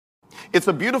It's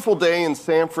a beautiful day in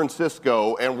San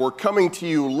Francisco, and we're coming to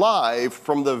you live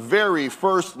from the very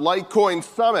first Litecoin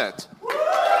Summit.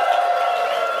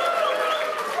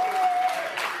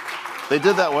 They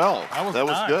did that well. That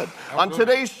was good. On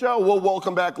today's show, we'll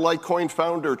welcome back Litecoin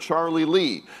founder Charlie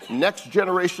Lee. Next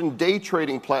generation day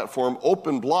trading platform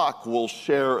OpenBlock will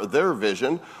share their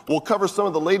vision. We'll cover some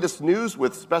of the latest news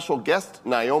with special guest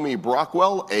Naomi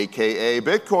Brockwell, aka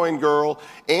Bitcoin Girl,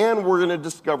 and we're going to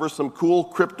discover some cool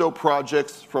crypto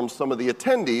projects from some of the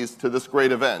attendees to this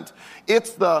great event.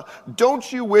 It's the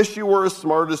Don't You Wish You Were as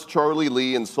Smart as Charlie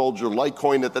Lee and Sold Your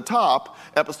Litecoin at the Top,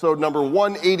 episode number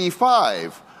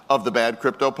 185 of the Bad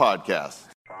Crypto Podcast.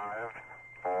 5,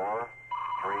 4,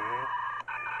 3,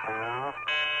 2,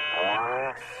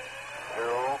 1,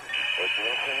 0,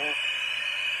 ignition.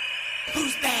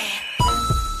 Who's bad?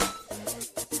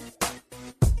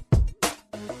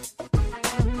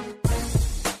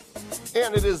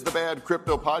 And it is the Bad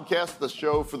Crypto Podcast, the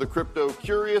show for the crypto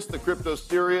curious, the crypto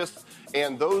serious,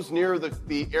 and those near the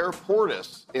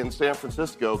airportus in San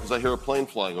Francisco, because I hear a plane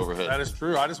flying overhead. That is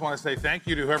true. I just want to say thank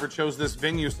you to whoever chose this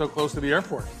venue so close to the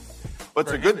airport. But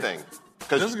it's a good thing.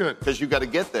 It is good. Because you got to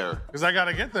get there. Because I got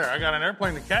to get there. I got an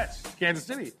airplane to catch, Kansas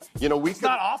City. You know, It's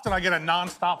not often I get a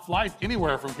nonstop flight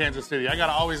anywhere from Kansas City. I got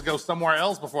to always go somewhere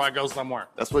else before I go somewhere.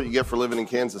 That's what you get for living in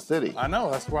Kansas City. I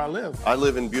know. That's where I live. I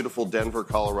live in beautiful Denver,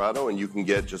 Colorado, and you can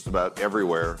get just about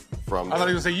everywhere from I thought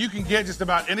he was saying you can get just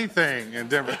about anything in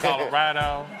Denver,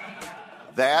 Colorado.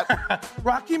 That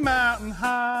Rocky Mountain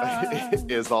High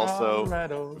is also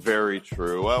Colorado. Very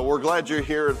true. We're glad you're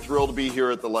here. Thrilled to be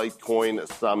here at the Litecoin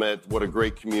Summit. What a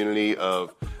great community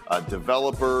of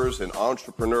developers and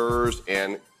entrepreneurs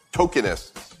and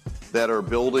tokenists that are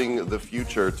building the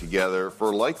future together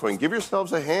for Litecoin. Give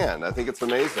yourselves a hand. I think it's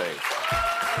amazing.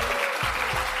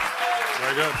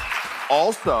 Very good.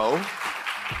 Also,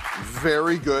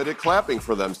 very good at clapping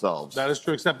for themselves. That is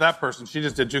true, except that person. She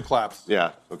just did 2 claps.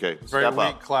 Yeah, okay. Very Step weak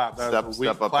up. clap. That is a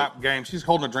weak clap game. She's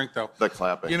holding a drink, though. The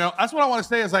clapping. You know, that's what I want to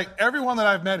say is, like, everyone that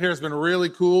I've met here has been really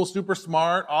cool, super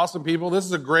smart, awesome people. This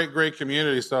is a great, great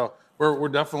community, so we're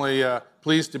definitely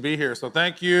pleased to be here. So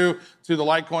thank you to the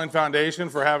Litecoin Foundation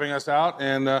for having us out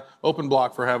and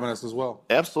OpenBlock for having us as well.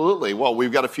 Absolutely. Well,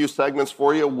 we've got a few segments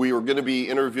for you. We are going to be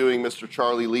interviewing Mr.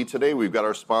 Charlie Lee today. We've got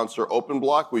our sponsor,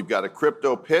 OpenBlock. We've got a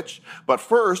crypto pitch. But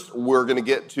first, we're going to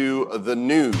get to the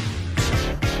news.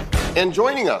 And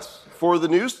joining us for the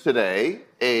news today,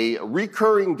 a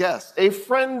recurring guest, a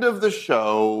friend of the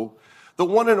show, the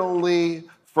one and only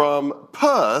from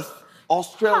Perth,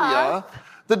 Australia,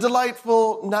 the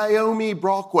delightful Naomi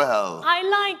Brockwell. I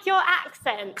like your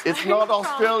accent. It's not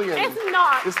Australian. It's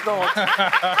not. It's not.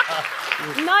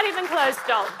 Not even close,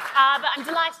 Dol. But I'm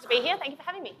delighted to be here. Thank you for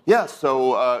having me. Yeah,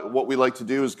 so what we like to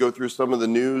do is go through some of the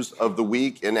news of the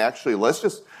week. And actually, let's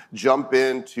just jump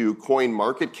into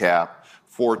CoinMarketCap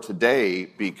for today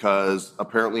because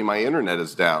apparently my internet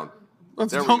is down.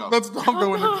 Let's don't go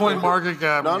into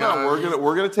CoinMarketCap. No,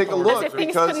 we're gonna take a look. As if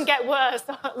things couldn't get worse.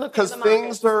 Because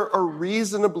things are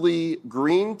reasonably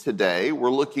green today.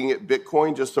 We're looking at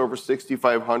Bitcoin just over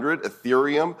 6,500,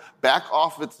 Ethereum back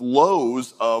off its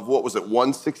lows of,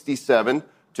 167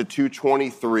 to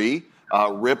 223.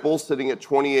 Ripple sitting at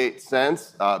 28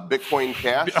 cents. Bitcoin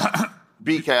Cash.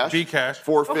 Bcash,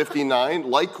 459.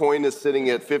 Litecoin is sitting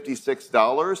at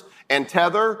 $56. And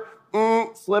Tether,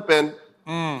 slipping.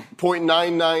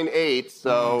 0.998,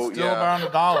 so still around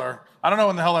 $1. I don't know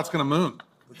when the hell that's going to moon.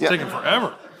 It's taking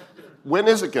forever. When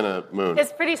is it going to moon?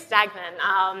 It's pretty stagnant.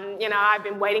 I've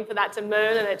been waiting for that to moon,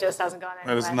 and it just hasn't gone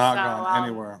anywhere. It has not gone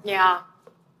anywhere. Yeah.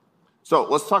 So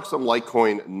let's talk some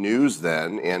Litecoin news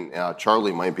then, and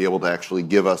Charlie might be able to actually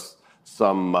give us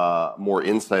some more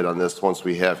insight on this once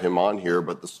we have him on here.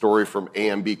 But the story from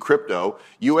AMB Crypto,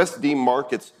 USD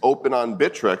markets open on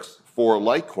Bittrex for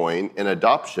Litecoin, and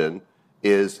adoption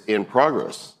is in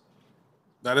progress.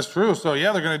 That is true. So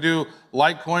yeah, they're going to do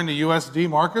Litecoin to USD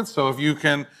markets. So if you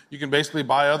can basically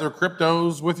buy other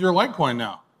cryptos with your Litecoin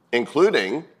now,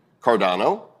 including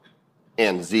Cardano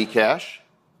and Zcash,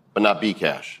 but not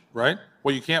Bcash. Right.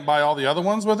 Well, you can't buy all the other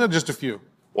ones with it. Just a few.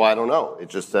 Well, I don't know. It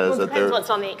just says that depends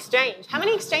what's on the exchange. How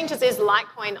many exchanges is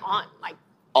Litecoin on? Like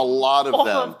a lot of all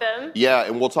them. Of them. Yeah,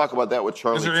 and we'll talk about that with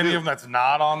Charlie. Is there any of them that's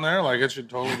not on there? Like it should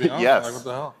totally be on. Yes. Like, what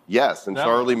the hell? Yes, and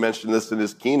Charlie mentioned this in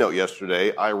his keynote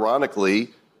yesterday.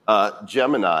 Ironically,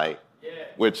 Gemini,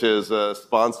 which is a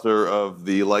sponsor of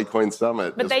the Litecoin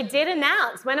Summit. But they did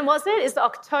announce. When was it? It's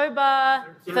October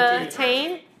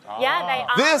 13th. Yeah, they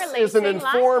are This is an releasing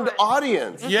informed Litecoin.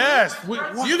 audience. Yes,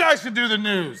 you guys should do the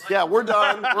news. Yeah, we're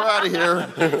done. We're out of here.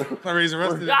 The reason the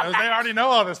rest of it, they already know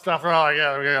all this stuff. We're all like,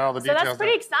 yeah, we got all the So details. that's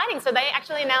pretty exciting. So they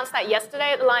actually announced that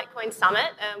yesterday at the Litecoin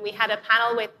Summit. We had a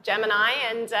panel with Gemini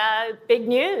and big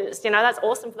news. You know, that's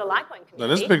awesome for the Litecoin community.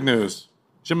 That is big news.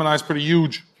 Gemini's pretty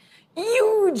huge.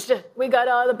 Huge. We got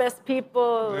all the best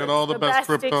people. We got all the best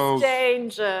cryptos.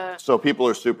 Exchange. So people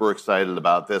are super excited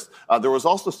about this. There was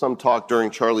also some talk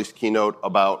during Charlie's keynote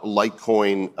about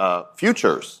Litecoin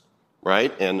futures,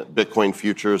 right? And Bitcoin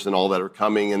futures and all that are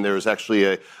coming. And there's actually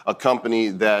a company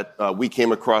that we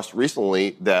came across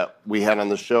recently that we had on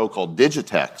the show called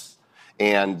Digitex.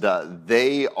 And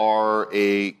they are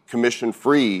a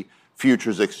commission-free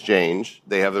futures exchange.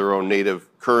 They have their own native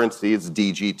currency. It's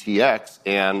DGTX.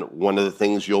 And one of the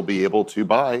things you'll be able to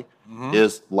buy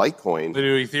is Litecoin. They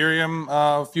do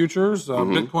Ethereum futures,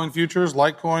 Bitcoin futures,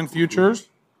 Litecoin futures,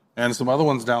 and some other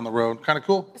ones down the road. Kind of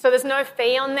cool. So there's no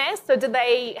fee on this. So how do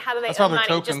they That's how earn their money?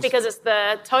 tokens- Just because it's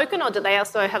the token, or do they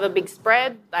also have a big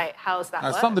spread? Like, how does that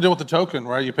It's work? something to do with the token,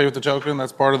 right? You pay with the token.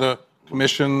 That's part of the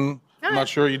commission. I'm Alright. not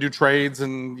sure. You do trades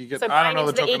and you get. So I don't buying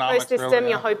know the into the tokenomics. ecosystem, really,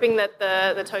 you're hoping that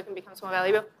the token becomes more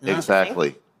valuable.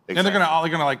 Exactly. And they're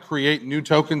gonna like create new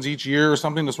tokens each year or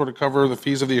something to sort of cover the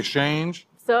fees of the exchange.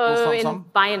 So something.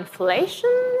 by inflation,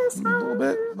 is A little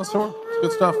bit. That's sort. It's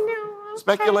good stuff.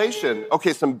 Speculation.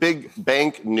 Okay, some big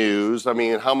bank news. I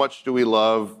mean, how much do we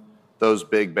love those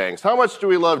big banks? How much do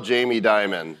we love Jamie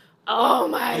Dimon? Oh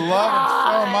my Love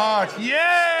god! him so much.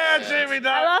 Yeah, Jamie.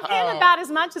 I love him about as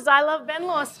much as I love Ben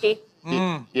Lawsky.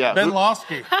 Yeah, Ben who,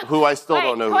 Lawsky. who I still Wait,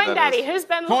 don't know Coin who that Daddy, is. who's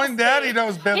Ben Lawsky? Coin Daddy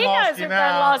knows Ben he Lawsky knows who now.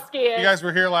 Ben Lawsky is. You guys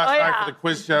were here last Oh, night yeah. for the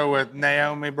quiz show with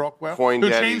Naomi Brockwell, Coin who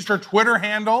Daddy. changed her Twitter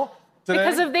handle today.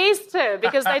 Because of these two.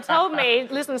 Because they told me,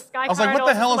 listen, Sky I was like, what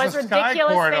the hell is the a most sky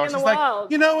ridiculous corridor? thing in the She's like,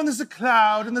 world. you know, when there's a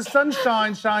cloud and the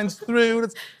sunshine shines through, and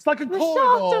it's like a The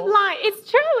corridor. shaft of light. It's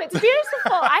true. It's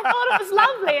beautiful. I thought it was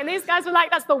lovely. And these guys were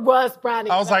like, that's the worst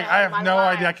branding. I was like, ever I in have my no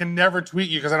life. idea. I can never tweet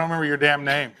you because I don't remember your damn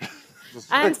name.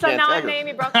 And so Can't now tag I'm her.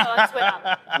 Amy Brockwell on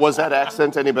Twitter. Was that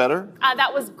accent any better?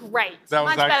 That was great. That was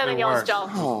Much better actually than yours, worse.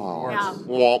 Joel. Yeah.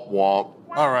 Womp womp.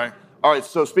 All right. All right,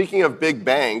 so speaking of big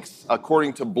banks,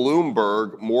 according to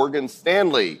Bloomberg, Morgan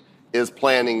Stanley is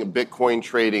planning Bitcoin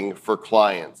trading for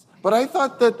clients. But I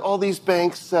thought that all these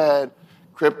banks said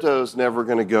crypto's never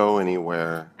going to go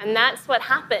anywhere. And that's what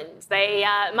happened. The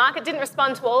market didn't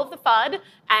respond to all of the FUD,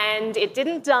 and it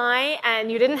didn't die,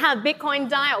 and you didn't have Bitcoin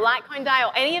die or Litecoin die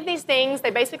or any of these things.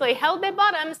 They basically held their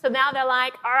bottom, so now they're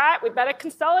like, all right, we better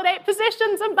consolidate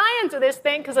positions and buy into this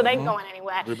thing because it ain't going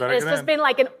anywhere. We better And it's get just in. been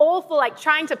like an awful, like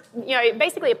trying to,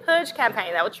 basically a purge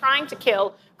campaign. They were trying to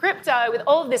kill crypto with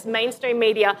all of this mainstream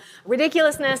media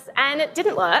ridiculousness, and it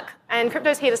didn't work. And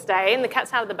crypto's here to stay, and the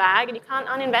cat's out of the bag, and you can't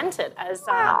uninvent it, as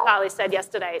Charlie said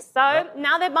yesterday. So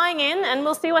now they're buying in, and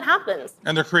we'll see what happens.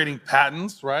 And they're creating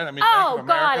patents, right? I mean, Oh, Bank of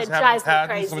God, America's it having drives me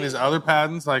patents, crazy. some of these other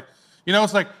patents, like,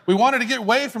 it's like we wanted to get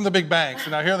away from the big banks,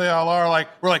 and now here they all are, like,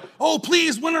 we're like, oh,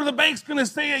 please, when are the banks going to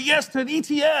say a yes to an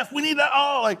ETF? We need that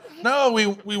all. Like, no,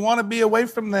 we want to be away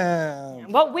from them.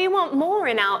 What we want more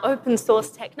in our open source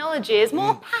technology is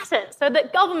more patents, so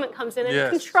that government comes in and Yes.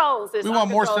 controls this. We want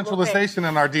more uncontrollable thing. centralization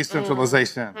in our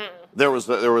decentralization. There was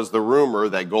the rumor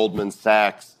that Goldman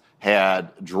Sachs had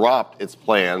dropped its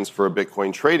plans for a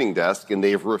Bitcoin trading desk, and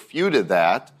they've refuted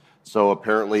that. So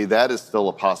apparently that is still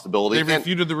a possibility. They've And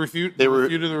refuted the refute? They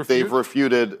refuted the refute? They've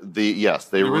refuted the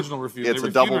original refute. It's They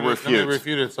a double refuted it, and they refute.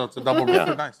 refuted, so it's a double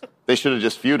refute. Nice. They should have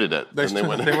just feuded it. They and should-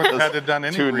 went- they wouldn't have had to done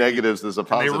any two read. negatives as a And they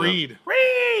positive. read.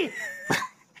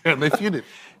 And they feuded.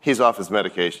 He's off his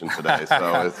medication today,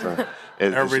 so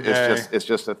Every day. it's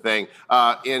just a thing.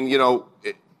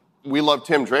 We love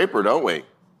Tim Draper, don't we?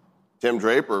 Tim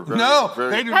Draper. No,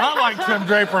 they do not like Tim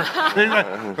Draper. They're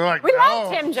like, We like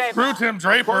no, Tim Draper. Screw Tim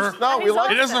Draper. No, we He's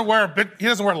like He doesn't wear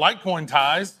Litecoin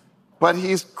ties. But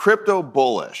he's crypto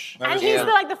bullish. And he's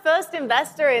like the first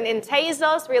investor in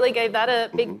Tezos, really gave that a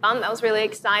big bump. That was really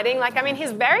exciting.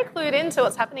 He's very clued into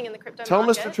what's happening in the crypto Tell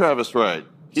market. Mr. Travis Wright.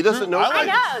 He doesn't know. I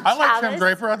know. I like Tim Travis.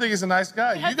 Draper. I think he's a nice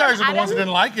guy. heard You guys from are the ones that Adam.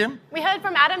 didn't like him. We heard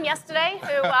from Adam yesterday, who,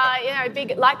 a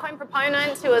big Litecoin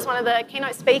proponent, who was one of the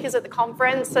keynote speakers at the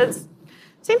conference. So it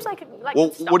seems like Well,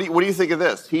 good stuff. what do you think of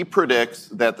this? He predicts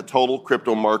that the total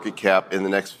crypto market cap in the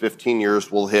next 15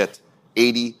 years will hit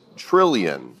 80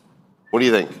 trillion. What do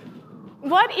you think?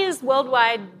 What is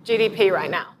worldwide GDP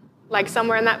right now? Like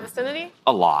somewhere in that vicinity?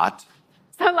 A lot.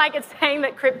 So, like, it's saying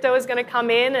that crypto is going to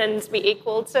come in and be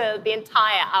equal to the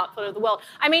entire output of the world.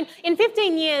 I mean, in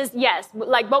 15 years, yes,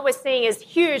 like what we're seeing is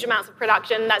huge amounts of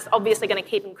production. That's obviously going to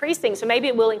keep increasing. So maybe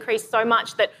it will increase so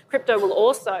much that crypto will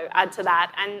also add to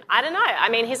that. And I don't know. I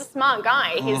mean, he's a smart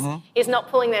guy. He's not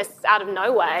pulling this out of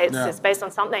nowhere. It's based on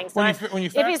something. So when you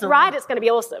if he's right, it's going to be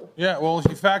awesome. Yeah, well, if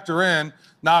you factor in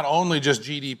not only just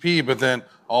GDP, but then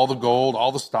all the gold,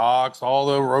 all the stocks, all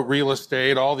the real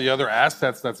estate, all the other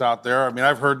assets that's out there. I mean,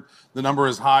 I've heard the number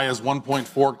as high as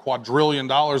 $1.4 quadrillion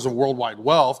of worldwide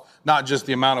wealth, not just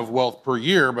the amount of wealth per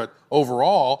year, but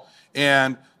overall.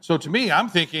 And so to me, I'm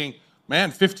thinking,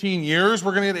 man, 15 years,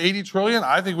 we're going to get 80 trillion.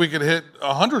 I think we could hit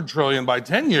 100 trillion by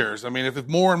 10 years. I mean, if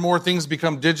more and more things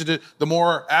become digital, the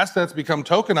more assets become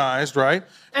tokenized, right?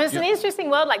 And it's an interesting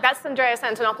world. Like, that's Andreas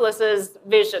Antonopoulos'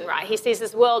 vision, right? He sees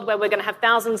this world where we're going to have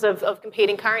thousands of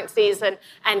competing currencies and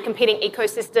competing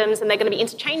ecosystems, and they're going to be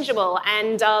interchangeable.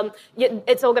 And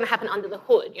it's all going to happen under the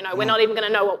hood. You know, we're not even going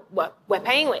to know what we're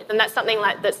paying with. And that's something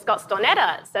like that Scott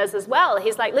Stornetta says as well.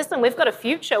 He's like, listen, we've got a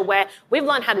future where we've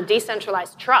learned how to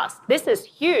decentralize trust. This is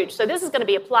huge. So this is going to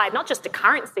be applied not just to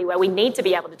currency, where we need to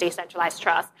be able to decentralize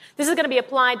trust. This is going to be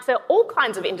applied to all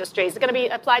kinds of industries. It's going to be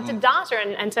applied to data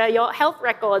and to your health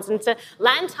records and to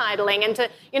land titling and to,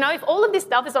 you know, if all of this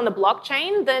stuff is on the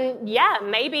blockchain, then yeah,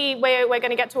 maybe we're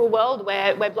going to get to a world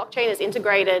where blockchain is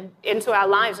integrated into our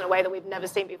lives in a way that we've never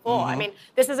seen before. I mean,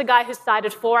 this is a guy who's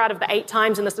cited 4 out of the 8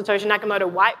 times in the Satoshi Nakamoto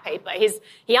white paper.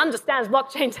 He understands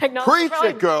blockchain technology. Preach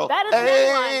it, girl. Better than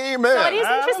anyone. So it is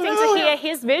interesting to hear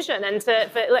his vision and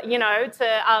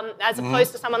as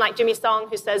opposed to someone like Jimmy Song,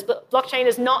 who says blockchain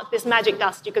is not this magic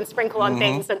dust you can sprinkle on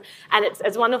things and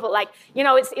it's wonderful. Like, you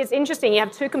know, it's interesting. You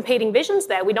have 2 competing visions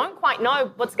there. We don't quite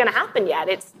know what's going to happen yet.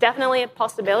 It's definitely a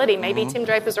possibility. Maybe Tim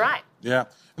Draper's right. Yeah. And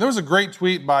there was a great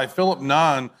tweet by Philip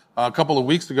Nunn a couple of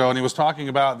weeks ago, and he was talking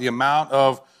about the amount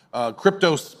of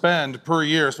crypto spend per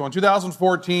year. So in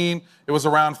 2014, it was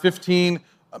around $15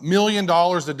 million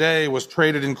a day was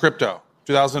traded in crypto.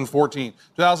 2014.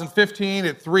 2015,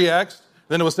 it 3x.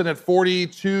 Then it was sitting at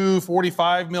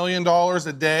 $45 million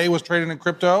a day was traded in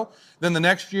crypto. Then the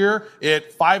next year,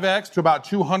 it 5x to about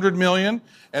 200 million.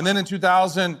 And then in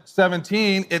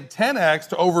 2017, it 10x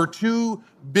to over $2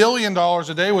 billion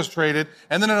a day was traded.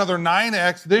 And then another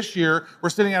 9x this year. We're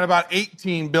sitting at about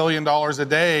 $18 billion a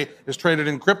day is traded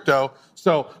in crypto.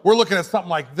 So we're looking at something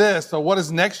like this. So what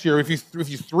is next year? If you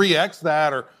 3x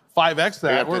that or 5x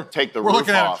that, we're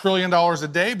looking at $1 trillion a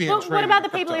day being traded. What about the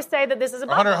people who say that this is a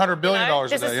bubble? $100 billion a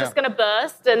day. This is just going to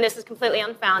burst and this is completely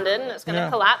unfounded and it's going to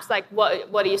collapse. Like,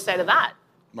 what do you say to that?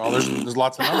 Well, there's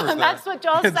lots of numbers there. That's what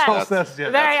Joel says. Joel says, yeah.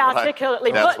 Very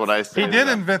articulately. That's what I said. He did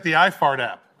invent the iFart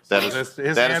app.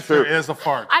 His answer is a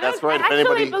fart. I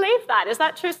actually believe that. Is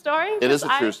that a true story? It is a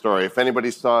true story. If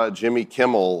anybody saw Jimmy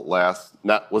Kimmel was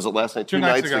it last night? 2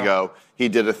 nights ago, he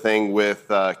did a thing with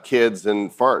kids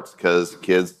and farts, because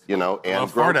kids, you know,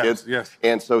 and grown kids. Yes.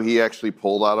 And so he actually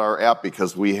pulled out our app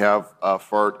because we have a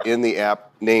fart in the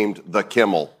app named the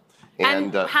Kimmel.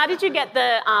 And how did you get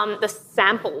the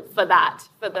sample for that?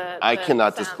 I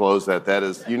cannot disclose that. That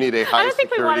is, you need a high security clearance. I don't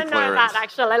think we want to know that,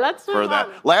 actually. Let's move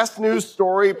on. Last news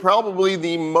story, probably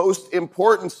the most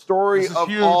important story of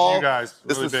huge, all. You guys.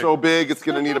 This is so big, it's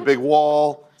going to need a big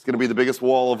wall. It's going to be the biggest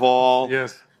wall of all.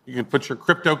 Yes. You can put your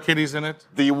crypto kitties in it.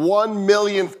 The 1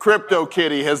 millionth crypto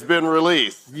kitty has been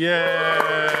released.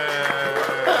 Yeah.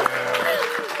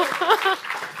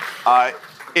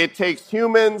 It takes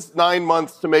humans 9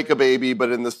 months to make a baby,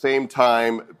 but in the same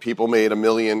time, people made 1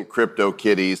 million crypto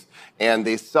kitties, and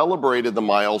they celebrated the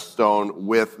milestone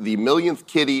with the millionth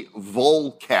kitty,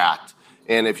 Volcat.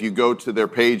 And if you go to their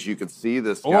page, you can see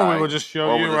this guy. Or we will just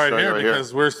show you right here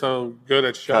because we're so good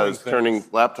at showing things. Turning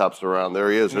laptops around.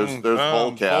 There he is. There's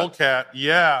Volcat. Volcat,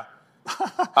 yeah.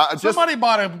 Somebody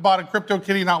bought a crypto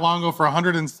kitty not long ago for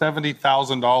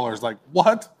 $170,000. Like,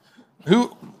 what?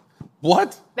 Who?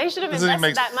 What? They should have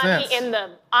invested that money in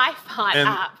the iPhone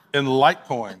app. In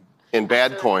Litecoin. In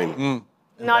Badcoin.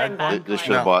 Not in Badcoin. They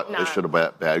should have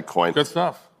bought Badcoin. Good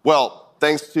stuff. Well,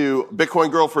 thanks to Bitcoin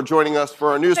Girl for joining us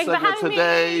for our news segment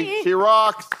today. Me. She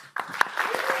rocks.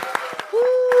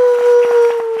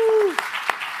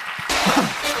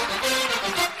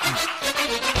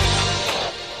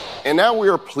 And now we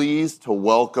are pleased to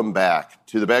welcome back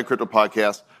to the Bad Crypto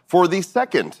Podcast for the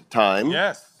second time.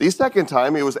 Yes. The second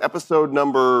time. It was episode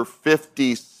number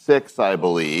 56, I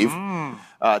believe.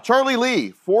 Charlie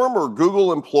Lee, former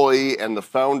Google employee and the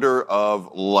founder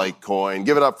of Litecoin.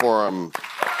 Give it up for him.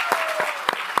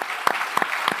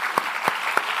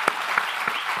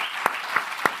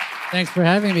 Thanks for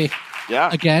having me. Yeah.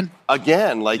 Again.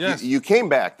 Like, yes. you came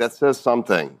back. That says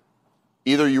something.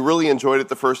 Either you really enjoyed it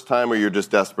the first time or you're just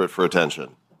desperate for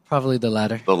attention. Probably the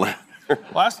latter. The latter.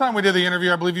 Last time we did the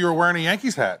interview, I believe you were wearing a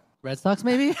Yankees hat. Red Sox,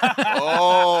 maybe?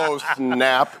 Oh,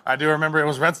 snap. I do remember it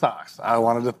was Red Sox. I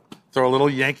wanted to throw a little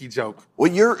Yankee joke.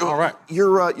 Well, All right.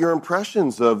 your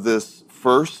impressions of this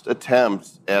first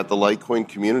attempt at the Litecoin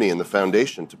community and the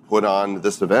foundation to put on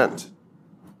this event.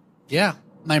 Yeah.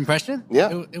 My impression?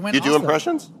 Yeah. It went you do awesome.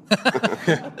 impressions?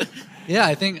 Yeah,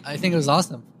 I think it was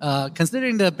awesome.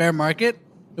 Considering the bear market,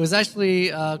 it was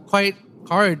actually quite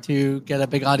hard to get a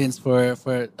big audience for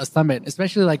a summit,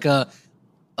 especially like a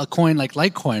coin like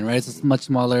Litecoin, right? It's a much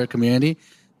smaller community,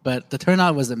 but the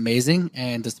turnout was amazing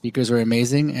and the speakers were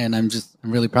amazing, and I'm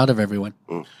really proud of everyone.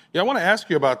 Yeah, I want to ask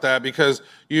you about that because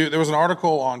there was an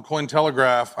article on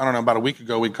Cointelegraph, I don't know, about a week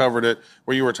ago, we covered it,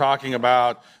 where you were talking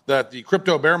about that the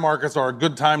crypto bear markets are a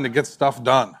good time to get stuff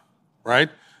done, right?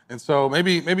 And so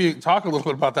maybe talk a little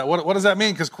bit about that. What does that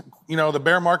mean? Because, the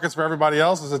bear markets for everybody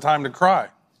else is a time to cry.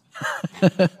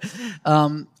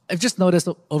 I've just noticed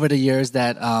over the years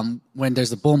that when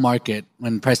there's a bull market,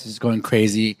 when prices are going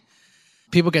crazy,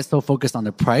 people get so focused on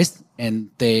the price, and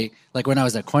they, like when I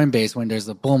was at Coinbase, when there's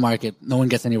a bull market, no one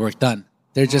gets any work done.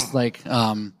 They're just like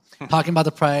talking about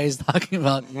the price, talking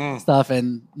about stuff,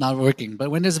 and not working.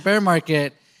 But when there's a bear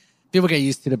market, people get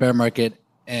used to the bear market,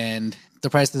 and the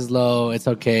price is low. It's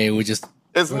okay.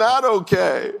 It's not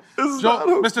okay.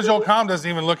 Mr. Joel Comm doesn't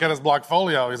even look at his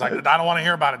blockfolio. He's like, I don't want to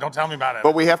hear about it. Don't tell me about it.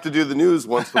 But we have to do the news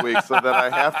once a week so that I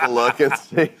have to look and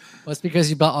see. Well, it's because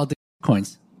you bought all the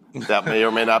coins. That may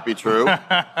or may not be true.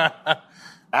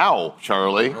 Ow,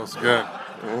 Charlie. That was good.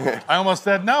 I almost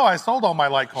said no. I sold all my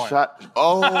Litecoin.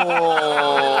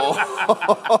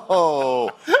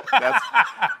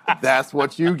 That's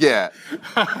what you get.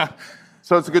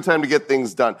 So it's a good time to get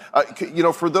things done.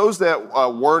 For those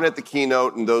that weren't at the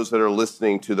keynote and those that are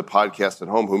listening to the podcast at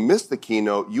home who missed the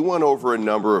keynote, you went over a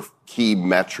number of key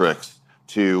metrics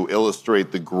to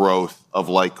illustrate the growth of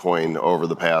Litecoin over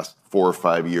the past 4 or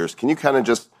 5 years. Can you kind of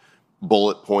just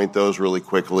bullet point those really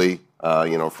quickly,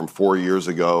 from 4 years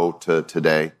ago to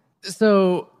today?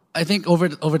 So I think over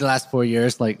the last 4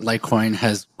 years, like Litecoin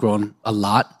has grown a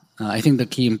lot. I think the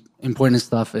key important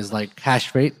stuff is like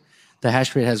hash rate. The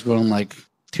hash rate has grown like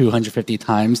 250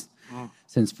 times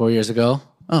since 4 years ago.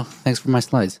 Oh, thanks for my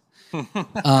slides.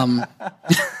 I'm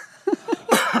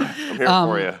here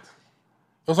for you. Oh,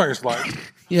 Those are your slides.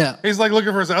 Yeah. He's like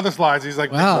looking for his other slides. He's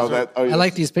like, Wow. yes. I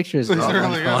like these pictures. Hey, don't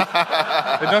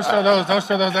show those. Don't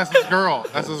show those. That's his girl.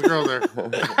 That's his girl there.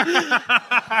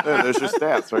 Yeah, there's your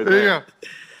stats right There you there.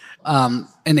 go.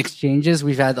 In exchanges,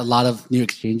 we've had a lot of new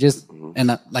exchanges.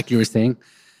 And like you were saying,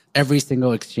 every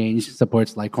single exchange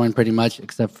supports Litecoin pretty much,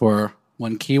 except for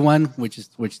one key one, which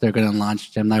they're going to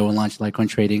launch. Gemini will launch Litecoin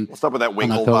trading. What's up with that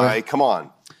winkle by? Come on.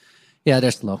 Yeah,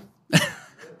 they're slow.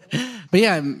 But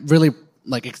yeah, I'm really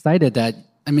excited that,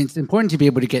 it's important to be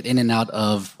able to get in and out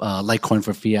of Litecoin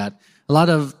for fiat. A lot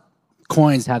of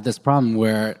coins have this problem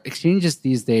where exchanges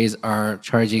these days are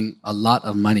charging a lot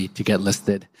of money to get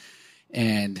listed.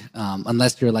 And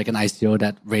unless you're like an ICO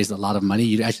that raised a lot of money,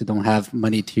 you actually don't have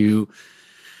money to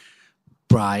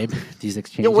bribe these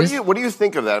exchanges. Yeah, what do you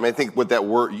think of that? I think with that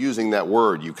word, using that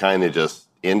word, you kind of just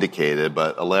indicated,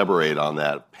 but elaborate on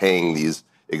that, paying these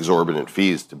exorbitant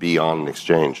fees to be on an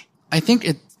exchange. I think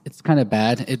it's kind of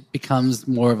bad. It becomes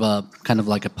more of a kind of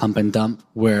like a pump and dump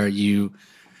where you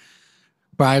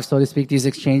bribe, so to speak, these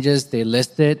exchanges, they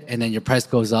list it, and then your price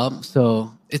goes up.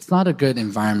 So it's not a good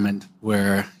environment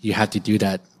where you have to do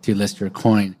that to list your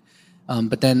coin.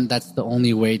 But then that's the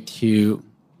only way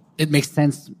it makes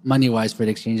sense money-wise for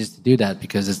the exchanges to do that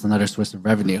because it's another source of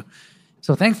revenue.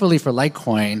 So thankfully for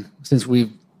Litecoin, since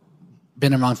we've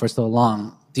been around for so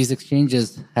long, these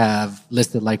exchanges have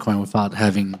listed Litecoin without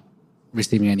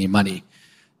receiving any money.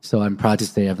 So I'm proud to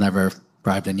say I've never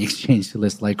bribed any exchange to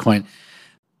list Litecoin.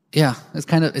 Yeah, it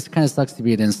kind of sucks to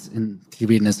be in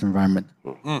this environment.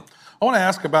 I want to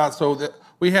ask about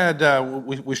we had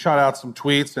we shot out some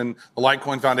tweets, and the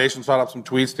Litecoin Foundation shot out some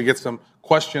tweets to get some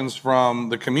questions from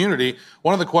the community.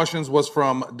 One of the questions was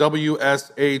from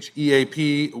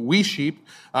WSHEAP WeSheep.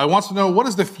 Wants to know, what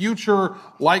is the future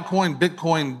Litecoin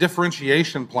Bitcoin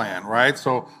differentiation plan, right?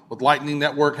 So with Lightning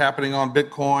Network happening on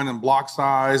Bitcoin and block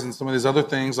size and some of these other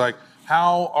things, like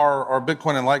how are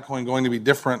Bitcoin and Litecoin going to be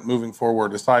different moving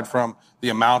forward, aside from the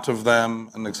amount of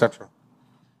them and et cetera?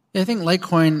 Yeah, I think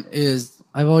Litecoin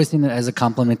I've always seen it as a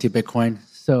complement to Bitcoin.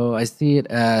 So I see it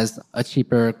as a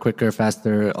cheaper, quicker,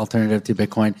 faster alternative to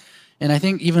Bitcoin. And I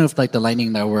think even with the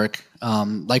Lightning Network,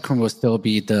 Litecoin will still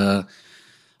be the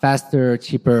faster,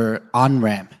 cheaper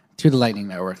on-ramp to the Lightning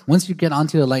Network. Once you get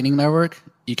onto the Lightning Network,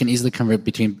 you can easily convert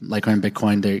between Litecoin and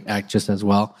Bitcoin. They act just as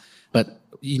well. But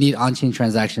you need on-chain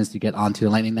transactions to get onto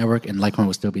the Lightning Network, and Litecoin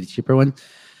will still be the cheaper one,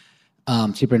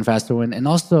 cheaper and faster one. And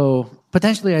also,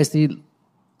 potentially, I see,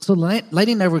 so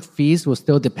Lightning Network fees will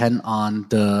still depend on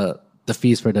the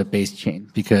fees for the base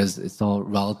chain because it's all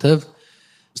relative.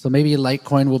 So maybe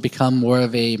Litecoin will become more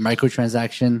of a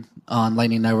microtransaction on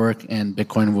Lightning Network, and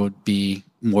Bitcoin would be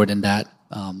more than that.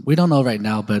 We don't know right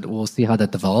now, but we'll see how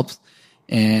that develops.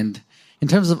 And in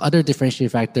terms of other differentiating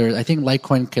factors, I think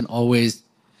Litecoin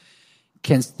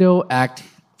can still act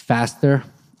faster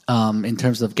in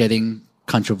terms of getting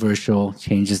controversial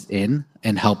changes in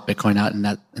and help Bitcoin out in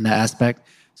that aspect.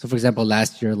 So, for example,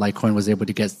 last year, Litecoin was able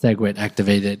to get SegWit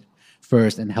activated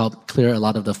first and help clear a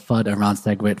lot of the FUD around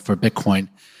SegWit for Bitcoin.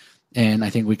 And I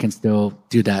think we can still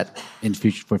do that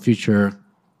for future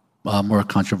more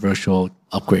controversial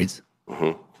upgrades.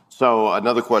 Mm-hmm. So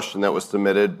another question that was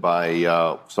submitted by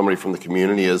somebody from the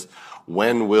community is,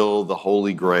 when will the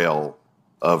holy grail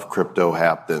of crypto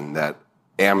happen that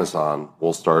Amazon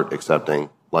will start accepting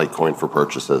Litecoin for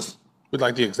purchases? We'd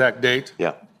like the exact date.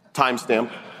 Yeah. Timestamp.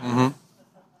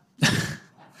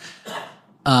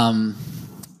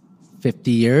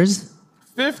 50 years?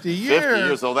 50 years? 50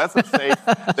 years old. That's a safe.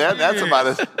 That's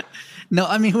about it. No,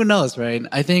 I mean, who knows, right?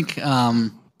 I think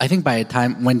by the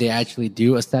time when they actually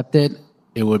do accept it,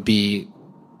 it would be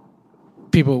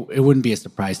it wouldn't be a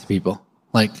surprise to people.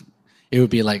 Like, it would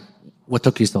be like, what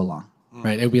took you so long,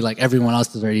 right? It would be like, everyone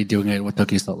else is already doing it. What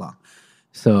took you so long?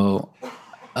 So,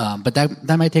 but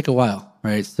that might take a while,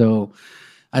 right? So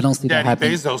I don't see that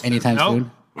happening anytime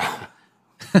soon.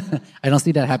 I don't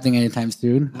see that happening anytime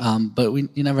soon, but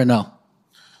you never know.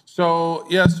 So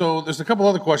there's a couple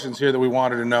other questions here that we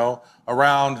wanted to know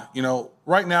around,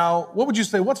 right now, what would you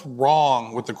say, what's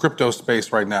wrong with the crypto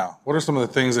space right now? What are some of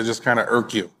the things that just kind of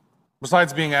irk you?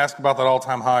 Besides being asked about that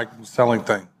all-time high selling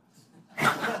thing.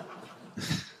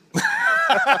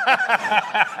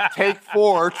 Take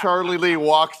 4, Charlie Lee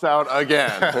walks out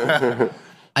again.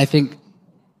 I think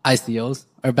ICOs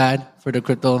are bad for the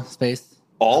crypto space.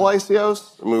 All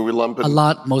ICOs? I mean, we lump it.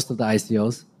 Most of the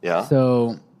ICOs. Yeah.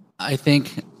 So I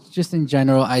think just in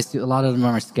general, a lot of them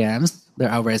are scams. They're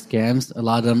outright scams. A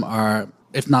lot of them are,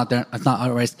 if not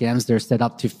outright scams, they're set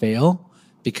up to fail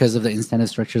because of the incentive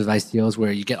structures of ICOs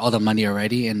where you get all the money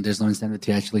already and there's no incentive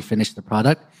to actually finish the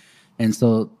product. And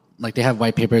so, like, they have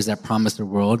white papers that promise the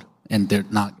world and they're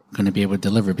not going to be able to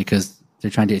deliver because they're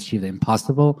trying to achieve the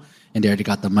impossible and they already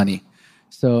got the money.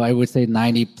 So I would say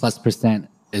 90+%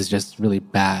 is just really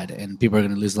bad and people are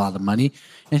going to lose a lot of money.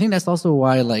 And I think that's also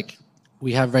why, like,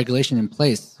 we have regulation in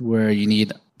place where you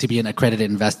need to be an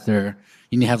accredited investor.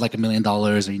 You need to have like $1 million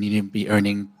or you need to be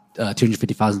earning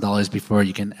 $250,000 before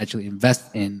you can actually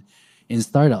invest in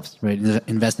startups, right?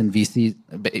 Invest in VC,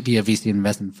 via VC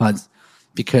investment funds,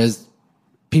 because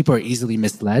people are easily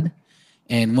misled.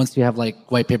 And once you have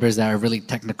like white papers that are really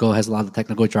technical, has a lot of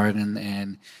technical jargon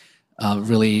and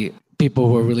really people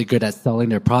who are really good at selling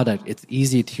their product, it's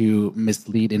easy to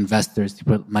mislead investors to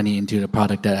put money into a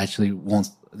product that actually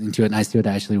into an ICO that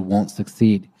actually won't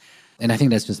succeed. And I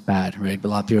think that's just bad, right? But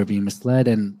a lot of people are being misled.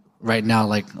 And right now,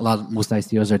 like most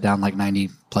ICOs are down like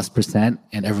 90+%,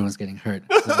 and everyone's getting hurt.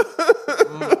 So.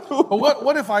 But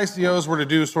what if ICOs were to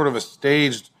do sort of a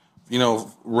staged,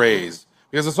 raise?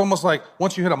 Because it's almost like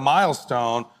once you hit a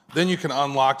milestone, then you can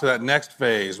unlock to that next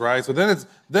phase, right? So then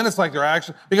it's like they're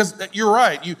actually, because you're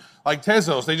right, like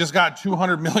Tezos, they just got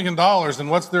 $200 million, and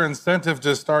what's their incentive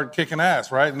to start kicking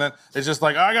ass, right? And then it's just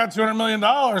like, I got $200 million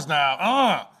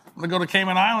now. I'm gonna go to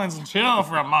Cayman Islands and chill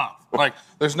for a month. Like,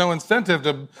 there's no incentive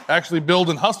to actually build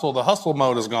and hustle. The hustle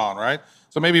mode is gone, right?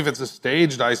 So maybe if it's a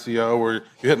staged ICO where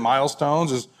you hit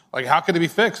milestones, is like, how could it be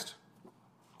fixed?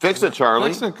 Fix it, Charlie.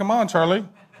 Fix it. Come on, Charlie.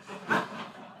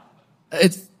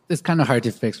 It's kind of hard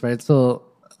to fix, right? So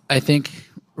I think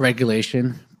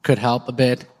regulation could help a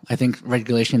bit. I think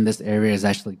regulation in this area is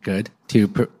actually good.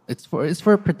 It's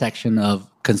for protection of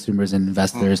consumers and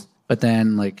investors. But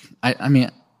then, like, I mean,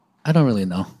 I don't really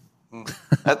know.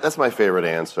 That's my favorite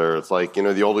answer. It's like,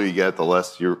 the older you get, the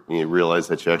less you realize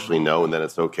that you actually know, and then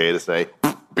it's okay to say,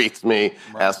 beats me,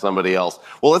 ask somebody else.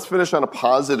 Well, let's finish on a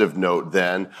positive note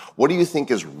then. What do you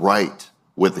think is right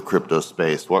with the crypto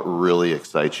space? What really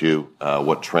excites you?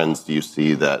 What trends do you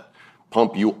see that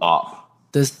pump you up?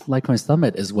 This Litecoin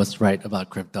Summit is what's right about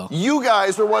crypto. You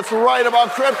guys are what's right about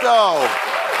crypto.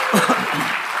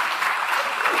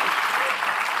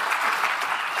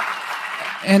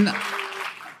 And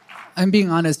I'm being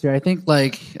honest here. I think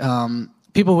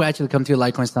people who actually come to a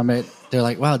Litecoin Summit, they're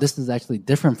like, wow, this is actually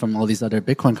different from all these other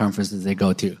Bitcoin conferences they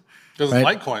go to. Because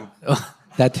right? it's Litecoin.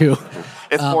 That too.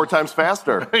 It's 4 times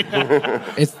faster.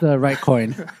 It's the right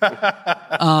coin.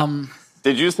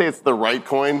 Did you say it's the right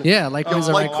coin? Yeah, Litecoin is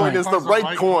the right Litecoin coin. is the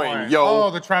right coin, yo.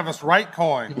 Oh, the Travis Wright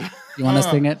coin. You want to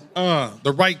sing it?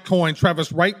 The right coin,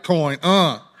 Travis Wright coin.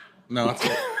 No, that's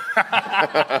it.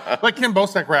 Like Kim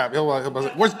Bosek rap. He'll bust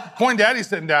it. Where's Coin Daddy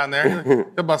sitting down there?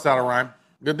 He'll bust out a rhyme.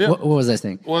 Good deal. What was I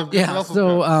saying? Well, what yeah. else was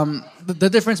So the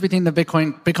difference between the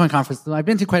Bitcoin conference. I've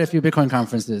been to quite a few Bitcoin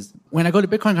conferences. When I go to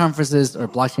Bitcoin conferences or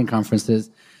blockchain conferences,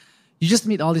 you just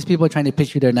meet all these people trying to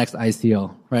pitch you their next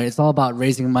ICO, right? It's all about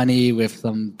raising money with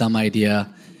some dumb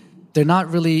idea. They're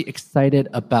not really excited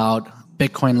about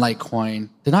Bitcoin, Litecoin.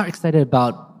 They're not excited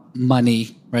about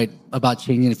money, right? About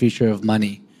changing the future of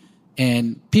money.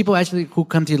 And people actually who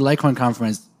come to the Litecoin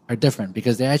conference are different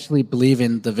because they actually believe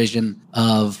in the vision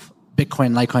of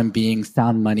Bitcoin, Litecoin being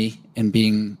sound money and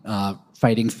being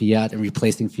fighting fiat and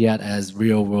replacing fiat as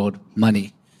real world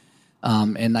money.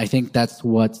 And I think that's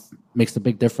what makes a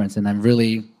big difference. And I'm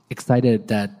really excited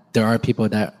that there are people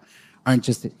that aren't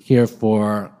just here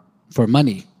for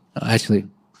money. Actually,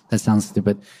 that sounds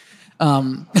stupid.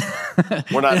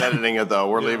 We're not editing it, though.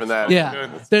 We're leaving that. Yeah,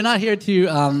 they're not here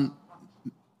to...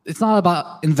 it's not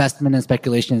about investment and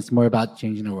speculation. It's more about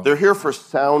changing the world. They're here for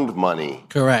sound money.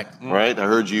 Correct. Right? I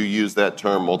heard you use that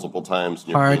term multiple times. In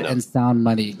your Hard keynote. and sound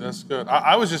money. That's good.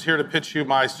 I was just here to pitch you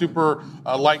my super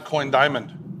Litecoin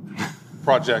diamond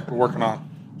project we're working on.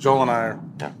 Joel and I are.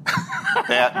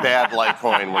 Bad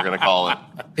Litecoin, we're going to call it.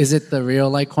 Is it the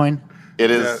real Litecoin?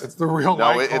 It is. Yeah, it's the real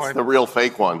No, Litecoin. it's the real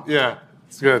fake one. Yeah,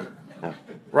 it's good.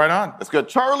 Right on. It's good.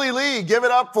 Charlie Lee, give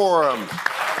it up for him.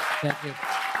 Thank you.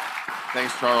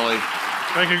 Thanks, Charlie.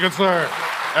 Thank you, good sir.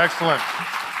 Excellent.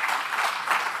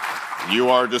 You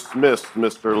are dismissed,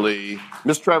 Mr. Lee.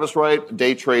 Miss Travis Wright,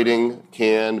 day trading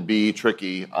can be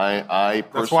tricky. I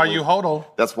personally, That's why you hodl.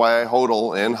 That's why I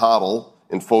hodl and hodl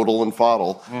and fodle and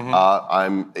fodle.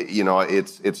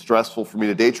 It's stressful for me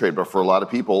to day trade, but for a lot of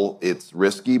people, it's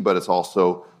risky, but it's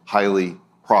also highly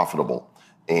profitable.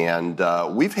 And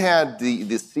we've had the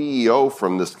CEO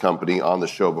from this company on the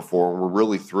show before. We're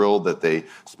really thrilled that they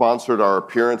sponsored our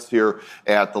appearance here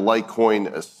at the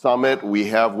Litecoin Summit. We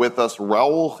have with us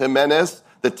Raul Jimenez,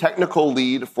 the technical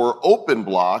lead for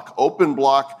OpenBlock,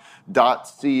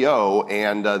 openblock.co.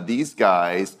 And these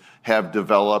guys have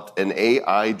developed an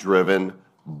AI-driven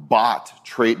bot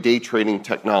day trading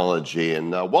technology.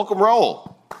 And welcome,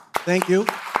 Raul. Thank you.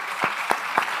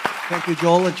 Thank you,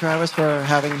 Joel and Travis, for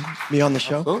having me on the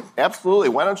show. Absolutely.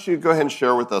 Why don't you go ahead and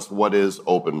share with us what is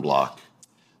OpenBlock?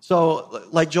 So,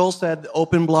 like Joel said,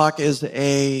 OpenBlock is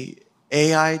a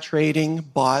AI trading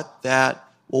bot that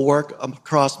will work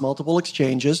across multiple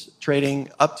exchanges, trading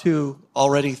up to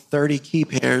already 30 key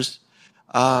pairs.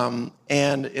 And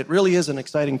it really is an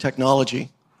exciting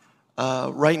technology.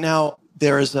 Right now,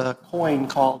 there is a coin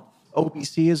called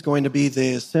OBC is going to be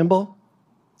the symbol,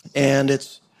 and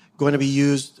it's going to be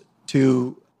used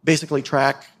to basically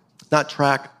the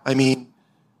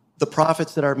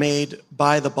profits that are made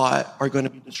by the bot are going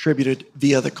to be distributed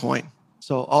via the coin.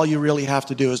 So all you really have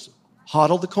to do is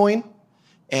hodl the coin,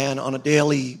 and on a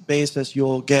daily basis,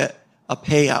 you'll get a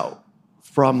payout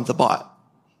from the bot.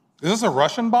 Is this a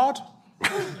Russian bot?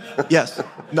 Yes.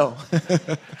 No.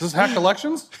 Does this hack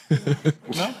elections?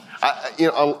 No?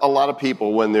 A lot of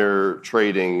people, when they're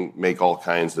trading, make all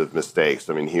kinds of mistakes.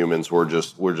 I mean, humans, we're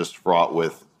just fraught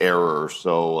with error.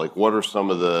 So, like, what are some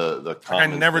of the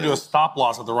common I never do a things? stop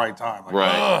loss at the right time. Like,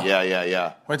 Right. ugh. Yeah.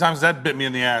 How many times that bit me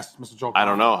in the ass, Mr. Joel? I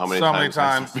don't know how many so times. So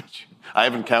many times. I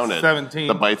haven't counted 17.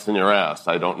 the bites in your ass.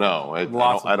 I don't know. I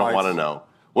Lots of don't bites. want to know.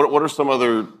 What are some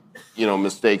other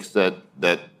mistakes that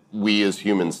we as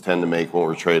humans tend to make when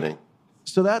we're trading?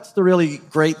 So that's the really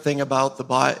great thing about the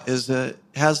bot is it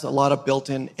has a lot of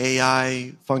built-in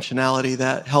AI functionality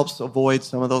that helps avoid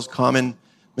some of those common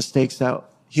mistakes that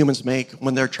humans make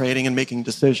when they're trading and making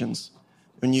decisions.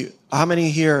 How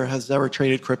many here has ever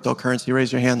traded cryptocurrency?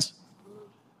 Raise your hands.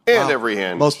 And every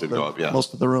hand should go up. Yeah.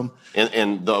 Most of the room.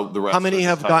 And the rest. How many are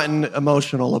have tired. gotten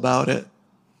emotional about it?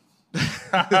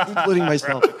 Including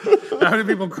myself. How many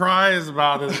people cries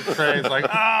about it in trades? Like,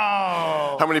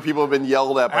 oh. How many people have been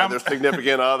yelled at by their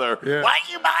significant other? Yeah. Why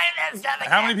you buying that stuff again?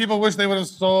 How many people wish they would have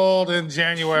sold in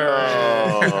January?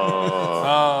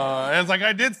 It's like,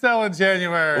 I did sell in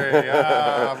January.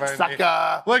 But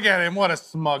Sucker. Look at him. What a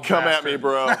smug Come at bastard. me,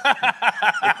 bro.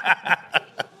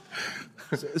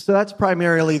 So that's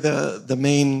primarily the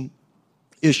main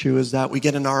issue is that we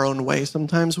get in our own way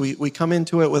sometimes. We come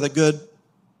into it with a good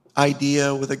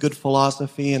idea, with a good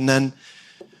philosophy, and then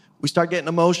we start getting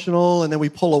emotional, and then we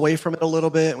pull away from it a little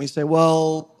bit, and we say,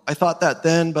 well, I thought that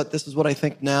then, but this is what I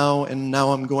think now, and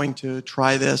now I'm going to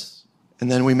try this,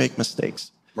 and then we make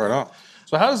mistakes. Right on.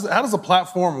 So how does the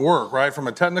platform work, right, from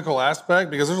a technical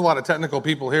aspect? Because there's a lot of technical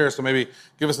people here, so maybe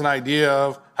give us an idea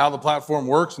of how the platform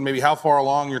works and maybe how far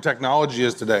along your technology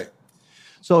is today.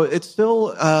 So it's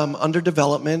still under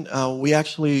development. We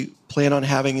actually plan on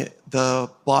having the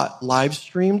bot live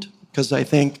streamed because I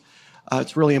think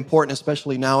it's really important,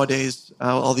 especially nowadays,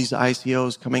 all these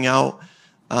ICOs coming out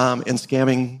and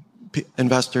scamming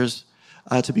investors,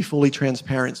 to be fully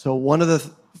transparent. So one of the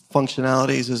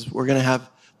functionalities is we're going to have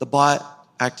the bot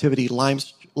activity live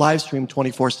stream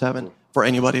 24/7 for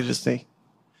anybody to see.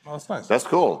 Oh, that's nice. That's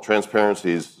cool.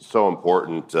 Transparency is so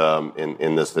important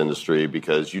in this industry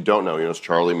because you don't know. As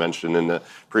Charlie mentioned in the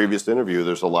previous interview,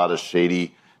 there's a lot of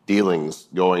shady dealings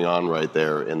going on right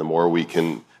there. And the more we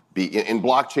can be in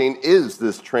blockchain is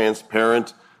this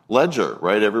transparent ledger,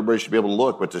 right? Everybody should be able to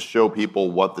look, but to show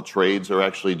people what the trades are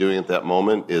actually doing at that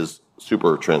moment is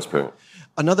super transparent.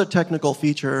 Another technical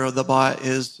feature of the bot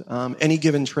is any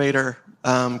given trader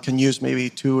can use maybe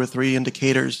 2 or 3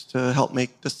 indicators to help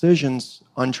make decisions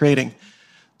on trading.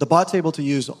 The bot's able to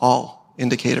use all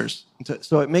indicators.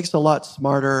 So it makes a lot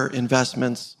smarter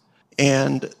investments,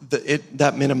 and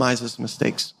that minimizes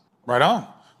mistakes. Right on.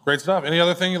 Great stuff. Any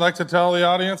other thing you'd like to tell the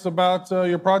audience about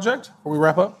your project before we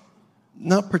wrap up?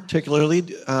 Not particularly,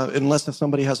 unless if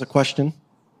somebody has a question.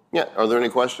 Yeah. Are there any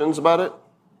questions about it?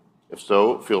 If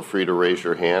so, feel free to raise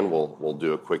your hand. We'll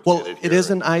do a quick Well, edit it here. is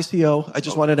an ICO. I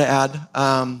just wanted to add,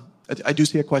 I do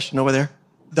see a question over there.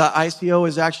 The ICO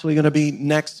is actually going to be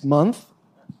next month,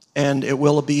 and it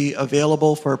will be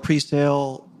available for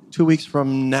pre-sale 2 weeks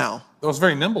from now. That was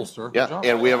very nimble, sir. Good Yeah, job.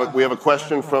 and we have a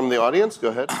question from the audience. Go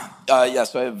ahead.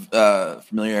 So I have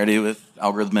familiarity with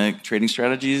algorithmic trading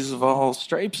strategies of all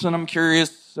stripes, and I'm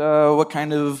curious what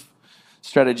kind of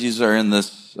strategies are in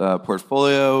this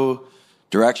portfolio.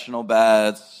 Directional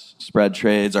bets, spread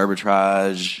trades,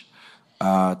 arbitrage,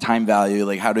 time value.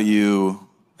 Like, how do you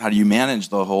manage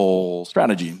the whole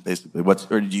strategy? Basically,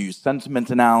 or do you use sentiment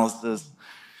analysis?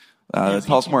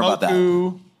 Tell us more about that.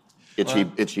 Itchy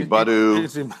Badu.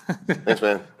 Thanks,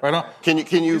 man. Right on. Can you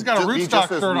He's got a be rootstock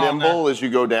just as shirt on nimble there. as you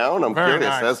go down? I'm Very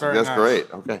curious. nice, very That's nice.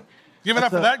 great. Okay. Give it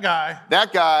up for that guy.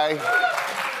 That guy.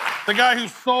 The guy who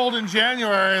sold in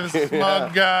January, the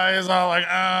smug guy, is all like,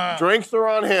 Drinks are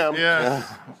on him. Yeah.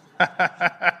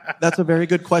 That's a very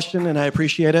good question, and I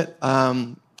appreciate it.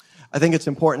 I think it's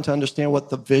important to understand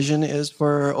what the vision is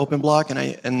for OpenBlock,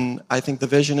 and I think the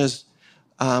vision is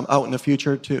out in the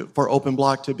future for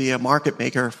OpenBlock to be a market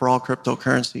maker for all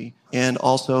cryptocurrency, and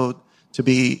also to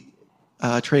be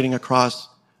trading across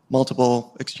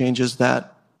multiple exchanges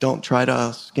that don't try to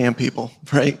scam people,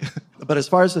 right? But as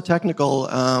far as the technical,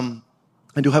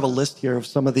 I do have a list here of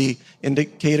some of the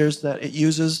indicators that it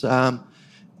uses.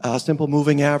 Simple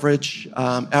moving average,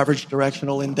 average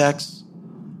directional index,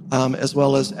 as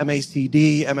well as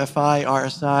MACD, MFI,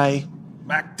 RSI.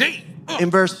 MACD.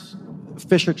 Inverse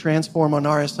Fisher transform on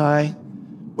RSI,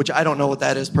 which I don't know what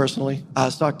that is personally.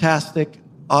 Stochastic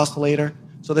oscillator.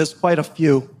 So there's quite a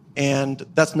few, and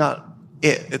that's not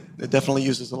it. It definitely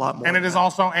uses a lot more. And it is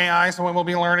also AI, so it will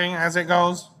be learning as it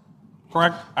goes.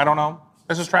 Correct? I don't know.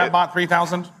 This is Stratbot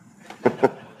 3000.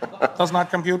 Does not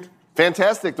compute.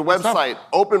 Fantastic. The website,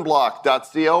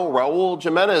 openblock.co. Raul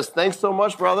Jimenez, thanks so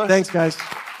much, brother. Thanks, guys.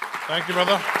 Thank you,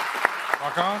 brother.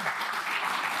 Rock on.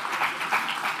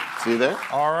 See you there.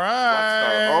 All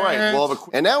right. All right.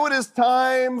 And now it is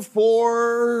time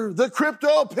for the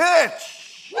crypto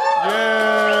pitch.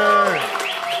 Yay.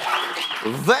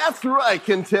 That's right,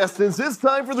 contestants. It's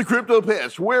time for the crypto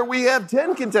pitch, where we have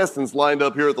 10 contestants lined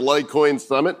up here at the Litecoin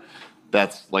Summit.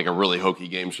 That's like a really hokey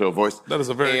game show voice. That is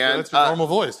that's your normal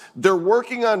voice. They're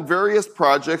working on various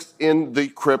projects in the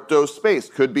crypto space.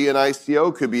 Could be an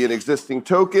ICO, could be an existing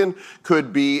token,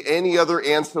 could be any other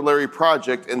ancillary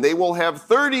project, and they will have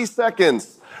 30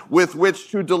 seconds with which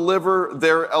to deliver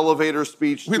their elevator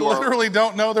speech. We literally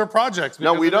don't know their projects.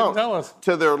 No, we don't. Tell us.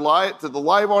 To the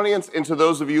live audience and to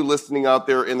those of you listening out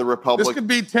there in the Republic. This could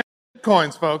be 10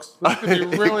 coins, folks. This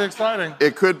could be really exciting.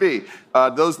 It could be.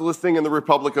 Those listening in the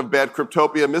Republic of Bad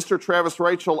Cryptopia, Mr. Travis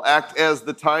Wright shall act as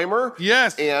the timer.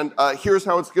 Yes. And here's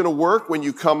how it's going to work. When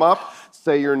you come up,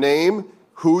 say your name,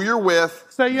 who you're with.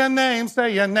 Say your name,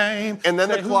 say your name. And then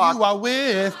say the clock. Who you are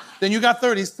with. Then you got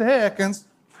 30 seconds.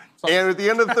 And at the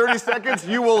end of the 30 seconds,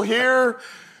 you will hear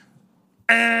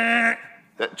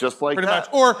just like pretty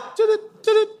that. much. Or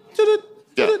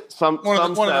Yeah, some one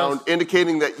of sound those.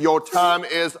 indicating that your time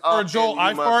is up. Or Joel,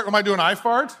 I fart. Am I doing I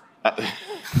fart?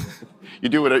 You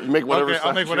do whatever. You make whatever. Okay, I'll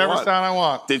sound make you whatever want. sound I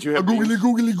want. Did you have googly,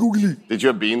 googly, googly? Did you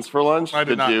have beans for lunch? I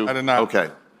did not. You? I did not. Okay.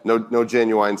 No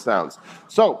genuine sounds.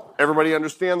 So everybody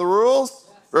understand the rules?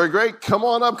 Very great. Come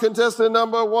on up, contestant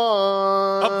number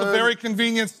 1. Up the very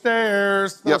convenient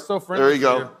stairs. That was so friendly. There you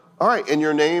to go. All right, and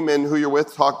your name and who you're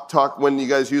with. Talk when you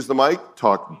guys use the mic.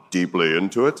 Talk deeply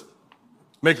into it.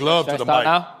 Make love to the mic.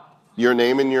 Now? Your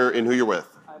name and who you're with.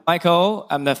 Michael,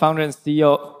 I'm the founder and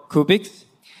CEO of Kubix.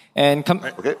 And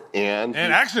Okay, and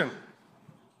action.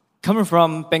 coming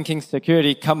from banking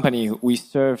security company, we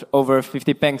serve over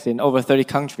 50 banks in over 30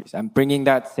 countries. I'm bringing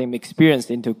that same experience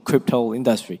into crypto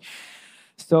industry.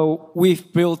 So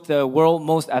we've built the world's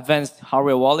most advanced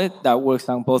hardware wallet that works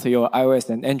on both your iOS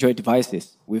and Android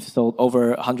devices. We've sold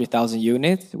over 100,000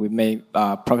 units. We've made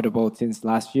profitable since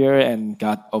last year and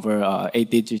got over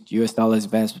 8-digit US dollars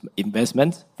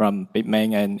investment from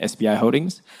Bitmain and SBI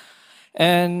Holdings.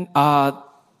 And our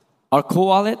core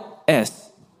wallet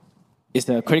S is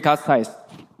a credit card size.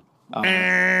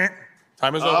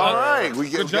 Time is over. all right, we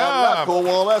Good got that. job. Cool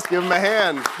Wall S. Give him a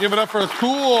hand. Give it up for the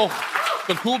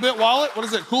Coolbit wallet. What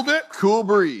is it? Coolbit? Cool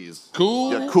Breeze.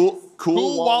 Cool. Yeah,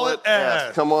 cool Wallet S.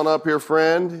 S. Come on up here,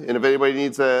 friend. And if anybody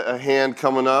needs a hand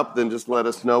coming up, then just let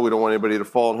us know. We don't want anybody to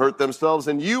fall and hurt themselves.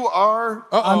 And you are.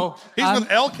 He's with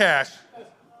L Cash.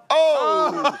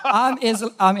 Oh.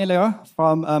 I'm Ilya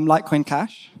from Litecoin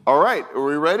Cash. All right. Are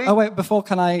we ready? Oh, wait, before,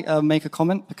 can I make a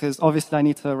comment? Because obviously I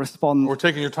need to respond. We're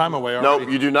taking your time away No,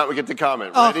 already. you do not get to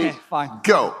comment. Ready? Okay, fine.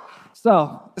 Go.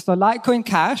 So Litecoin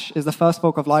Cash is the first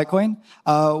fork of Litecoin.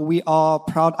 We are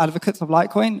proud advocates of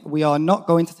Litecoin. We are not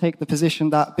going to take the position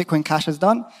that Bitcoin Cash has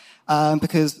done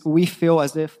because we feel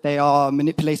as if they are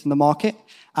manipulating the market.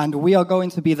 And we are going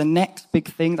to be the next big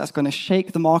thing that's going to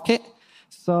shake the market.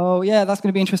 So yeah, that's going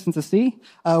to be interesting to see.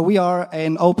 We are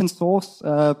an open source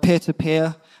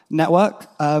peer-to-peer network.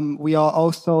 We are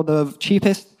also the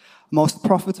cheapest, most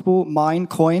profitable mine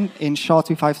coin in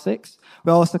SHA-256.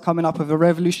 We're also coming up with a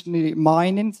revolutionary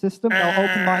mining system. They'll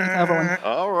open mining to everyone.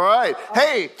 All right.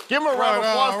 Hey, give him a round of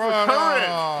applause for right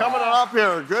Current. on. Coming on up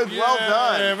here. Good. Well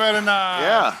done. Yeah, very nice.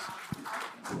 Yeah.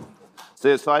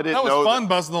 So I didn't That was know fun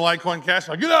buzzing the Litecoin Cash.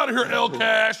 Like, get out of here, L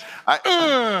Cash.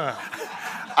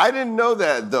 I didn't know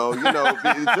that, though. You know,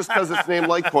 just because it's named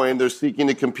Litecoin, they're seeking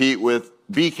to compete with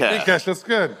Bcash. Bcash, that's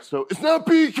good. So it's not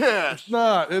Bcash. It's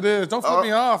not. It is. Don't flip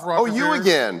me off, Roger. Oh, you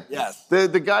again? Yes. The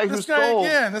guy who This guy sold.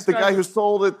 again. This the guy guy was- who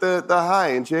sold at the high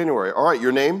in January. All right,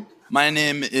 your name? My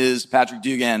name is Patrick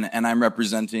Dugan, and I'm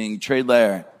representing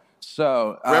TradeLayer.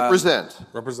 So Represent.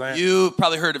 You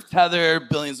probably heard of Tether,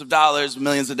 billions of dollars,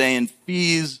 millions a day in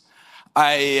fees.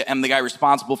 I am the guy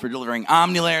responsible for delivering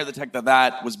OmniLayer, the tech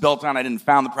that was built on. I didn't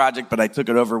found the project, but I took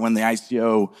it over when the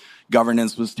ICO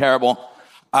governance was terrible.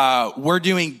 We're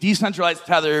doing decentralized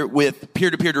Tether with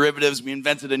peer-to-peer derivatives. We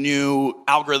invented a new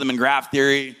algorithm in graph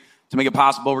theory to make it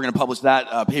possible. We're going to publish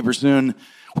that paper soon.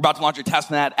 We're about to launch a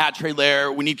testnet at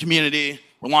TradeLayer. We need community.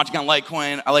 We're launching on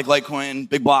Litecoin. I like Litecoin.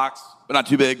 Big blocks, but not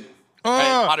too big.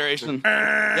 Right? Moderation.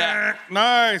 Yeah.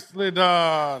 Nicely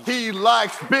done. He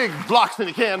likes big blocks and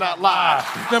he cannot lie.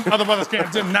 Them other brothers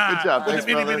can't deny. Good job. Thanks, Them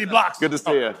itty brother. bitty blocks. Good to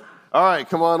see you. All right,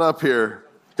 come on up here.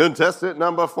 Contestant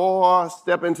number 4,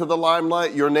 step into the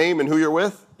limelight. Your name and who you're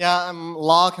with? Yeah, I'm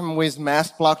Locke. I'm with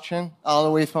Mass Blockchain, all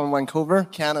the way from Vancouver,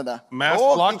 Canada. Mass He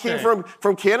blockchain. came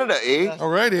from Canada, eh? All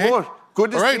right, eh? Good.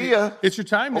 Good to All right, see you. It's your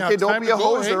time now. Okay, don't Time be to a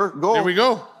go, hoser. eh? Go. Here we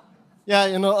go. Yeah,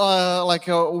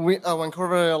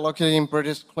 Vancouver, located in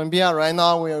British Columbia. Right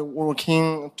now, we are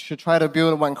working to try to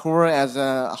build Vancouver as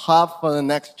a hub for the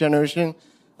next generation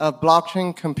of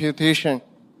blockchain computation.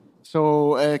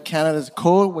 So Canada's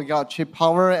cold. We got cheap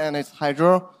power and it's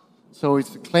hydro, so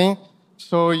it's clean.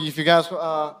 So if you guys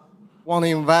want to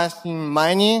invest in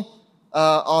mining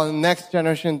on next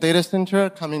generation data center,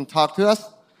 come and talk to us.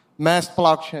 Mass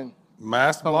Blockchain.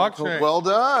 Mass blockchain. Well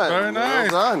done. Very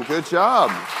nice. Well done. Good job.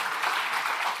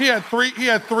 He had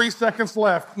 3 seconds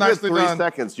left. You had Nicely 3 done.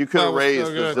 seconds. You could That have was so raised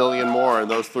a good. zillion more in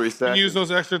those 3 You seconds. can use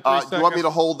those extra 3 seconds. Do you want me to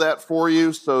hold that for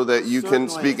you so that you can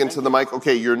speak into the mic?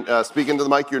 Okay, you're speaking to the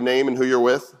mic, your name and who you're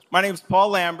with. My name's Paul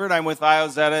Lambert. I'm with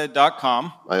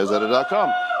iozetta.com.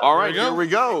 iozetta.com. All right, here we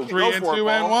go. 3 Go and for it, 2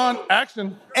 and Paul. 1.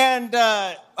 Action. And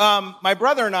my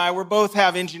brother and I, we both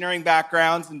have engineering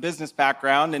backgrounds and business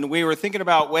background, and we were thinking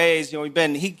about ways,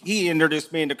 he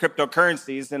introduced me into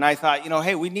cryptocurrencies, and I thought,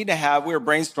 hey, we were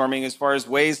brainstorming as far as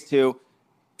ways to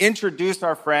introduce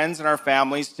our friends and our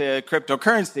families to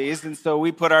cryptocurrencies, and so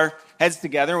we put our heads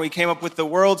together, and we came up with the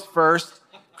world's first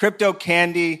crypto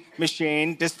candy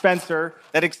machine dispenser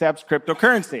that accepts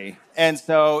cryptocurrency. And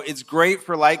so it's great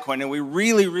for Litecoin, and we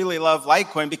really, really love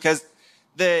Litecoin because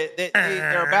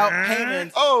they're about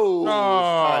payments.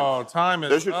 Oh, time is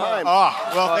There's your time.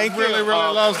 Oh, well, thank you. Really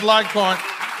loves Litecoin.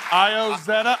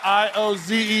 iozetta,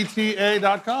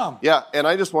 iozetta.com. Yeah, and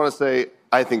I just want to say,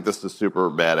 I think this is super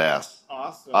badass.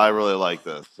 Awesome. I really like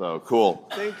this. So cool.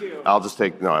 Thank you. I'll just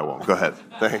take. No, I won't. Go ahead.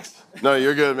 Thanks. No,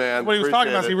 you're good, man. What he was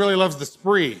talking about is he really loves the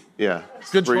spree. Yeah.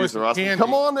 Good Sprees choice are of awesome. candy.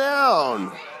 Come on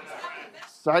down.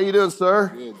 So how you doing,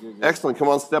 sir? Good. Excellent. Come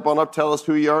on, step on up. Tell us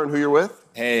who you are and who you're with.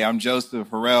 Hey, I'm Joseph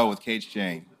Harrell with Cage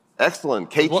Chain. Excellent.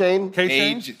 K-Chain?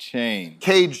 Cage Chain.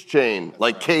 Cage chain,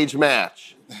 like cage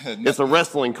match. It's a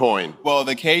wrestling coin. Well,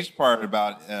 the cage part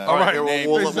about. All right, here,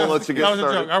 we'll let you get That was a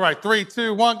started. joke. All right, 3,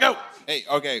 2, 1, go. Hey,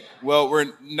 okay. Well, we're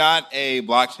not a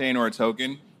blockchain or a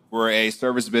token. We're a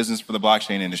service business for the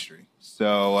blockchain industry.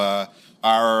 So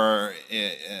our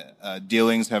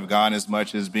dealings have gone as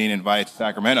much as being invited to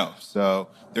Sacramento. So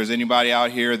if there's anybody out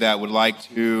here that would like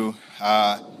to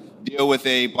deal with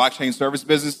a blockchain service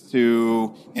business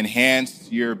to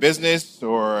enhance your business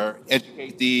or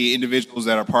educate the individuals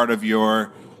that are part of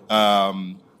your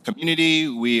community,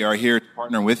 we are here to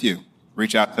partner with you.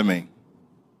 Reach out to me.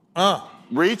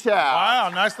 Reach out. Wow,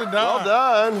 nicely done. Well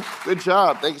done. Good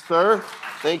job. Thank you, sir.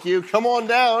 Thank you. Come on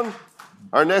down.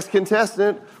 Our next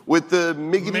contestant with the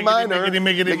Miggity Miner.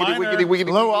 Miggity Miner. Wiggity, wiggity.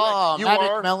 Hello, all. You Mavic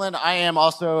are. Mellon. I am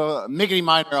also Miggity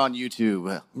Miner on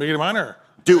YouTube. Miggity Miner.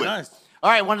 Do it. Nice.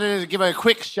 All right, wanted to give a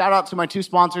quick shout out to my two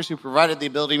sponsors who provided the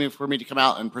ability for me to come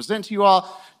out and present to you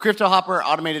all. Crypto Hopper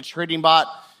Automated Trading Bot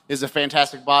is a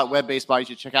fantastic bot, web-based bot you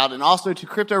should check out. And also to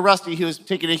Crypto Rusty, who has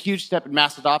taken a huge step in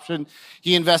mass adoption.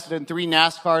 He invested in 3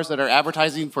 NASCARs that are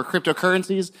advertising for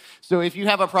cryptocurrencies. So if you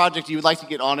have a project you would like to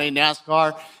get on a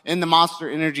NASCAR in the Monster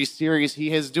Energy series,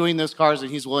 he is doing those cars and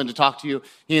he's willing to talk to you.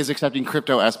 He is accepting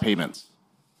crypto as payments.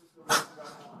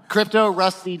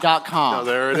 CryptoRusty.com. Now,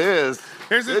 there it is.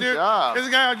 Here's a Good dude. job. Here's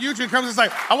a guy on YouTube comes and say,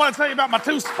 I want to tell you about my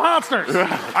 2 sponsors.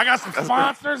 I got some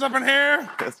sponsors up in here.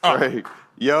 That's great.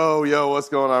 Yo, what's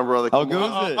going on, brother? How Come good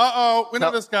on. is it? We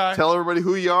know this guy. Tell everybody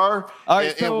who you are All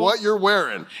right, and what you're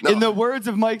wearing. No. In the words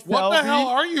of Mike What Salvi, the hell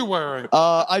are you wearing?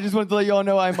 I just wanted to let you all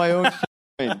know I'm my own.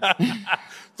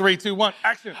 3, 2, 1,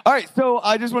 action. All right, so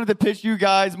I just wanted to pitch you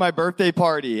guys my birthday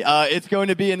party. It's going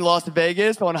to be in Las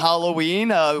Vegas on Halloween.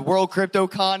 World Crypto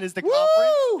Con is the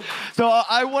conference. So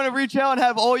I want to reach out and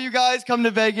have all you guys come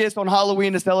to Vegas on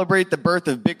Halloween to celebrate the birth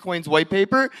of Bitcoin's white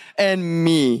paper and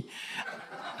me.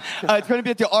 It's going to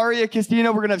be at the Aria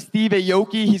Casino. We're going to have Steve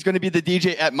Aoki. He's going to be the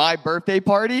DJ at my birthday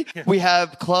party. We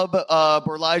have Club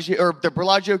Bellagio, or the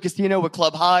Bellagio Casino with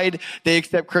Club Hyde. They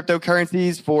accept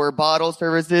cryptocurrencies for bottle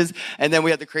services. And then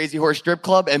we have the Crazy Horse Strip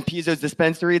Club and Pizzo's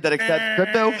Dispensary that accepts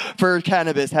crypto for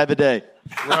cannabis. Have a day.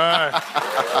 Right.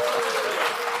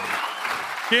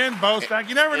 Ken Bostack.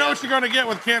 You never know what you're going to get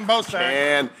with Ken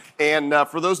Bostack. And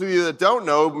for those of you that don't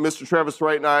know, Mr. Travis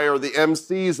Wright and I are the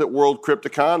MCs at World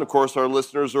Crypticon. Of course, our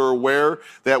listeners are aware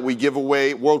that we give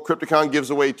away, World Crypticon gives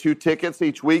away 2 tickets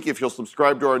each week. If you'll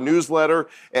subscribe to our newsletter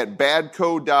at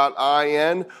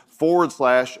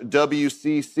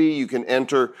badco.in/WCC, you can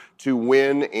enter to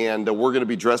win. And we're going to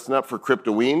be dressing up for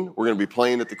Cryptoween. We're going to be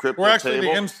playing at the crypto We're actually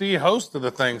table. the MC host of the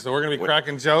thing, so we're going to be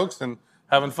cracking jokes and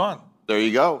having fun. There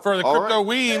you go. For the All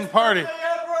Cryptoween party.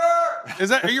 Is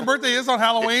that your birthday is on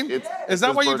Halloween? Is that his why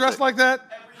you birthday. dress like that?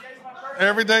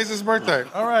 Every day's his birthday.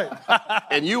 All right.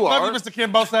 And you Love are? you, Mr.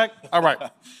 Ken Bostack. All right.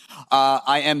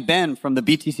 I am Ben from the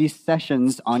BTC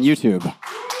Sessions on YouTube.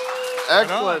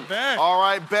 Excellent. All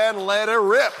right, Ben, let it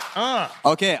rip.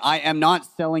 Okay, I am not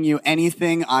selling you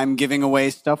anything. I'm giving away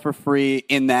stuff for free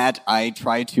in that I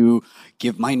try to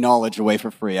give my knowledge away for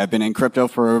free. I've been in crypto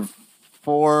for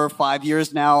 4 or 5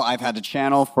 years now. I've had a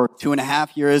channel for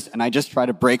 2.5 years, and I just try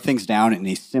to break things down in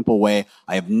a simple way.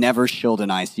 I have never shilled an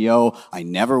ICO. I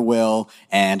never will,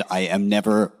 and I am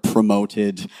never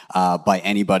promoted by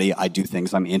anybody. I do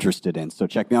things I'm interested in. So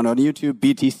check me out on YouTube,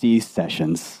 BTC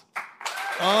Sessions.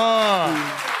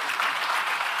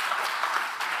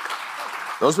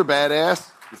 Those are badass.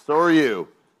 And so are you.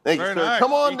 Thank Very you, sir. nice.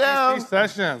 Come on BTC down.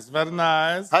 Sessions. Very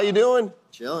nice. How you doing?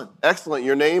 Chilling. Excellent.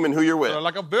 Your name and who you're with.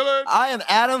 Like a village. I am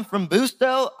Adam from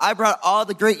Busto. I brought all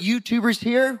the great YouTubers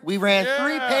here. We ran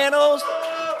 3 panels.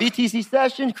 BTC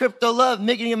Session, Crypto Love,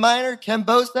 Miggity Miner, Ken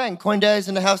Bosta, and CoinDaddy's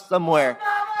in the house somewhere.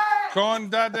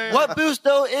 CoinDaddy. What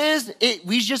Busto is,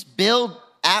 we just build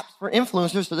apps for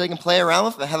influencers so they can play around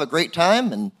with and have a great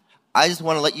time. And I just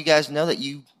want to let you guys know that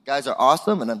you guys are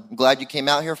awesome, and I'm glad you came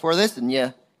out here for this, and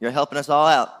you're helping us all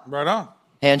out. Right on.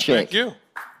 Handshake. Thank you.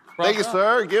 Thank you,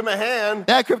 sir. Give him a hand.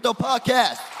 Bad Crypto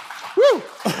Podcast. Woo!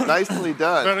 Nicely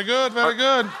done. Very good, very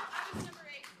good.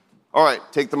 All right,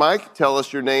 take the mic. Tell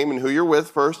us your name and who you're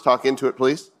with first. Talk into it,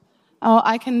 please. Oh,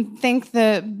 I can thank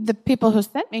the people who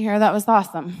sent me here. That was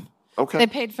awesome. Okay. They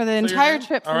paid for the entire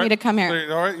trip for me to come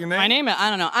here. All right, your name? My name, I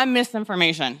don't know. I'm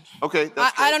misinformation. Okay,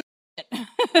 that's I don't know.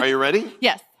 Are you ready?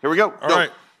 Yes. Here we go. All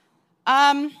right.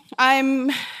 I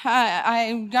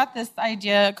got this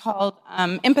idea called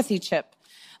empathy chip.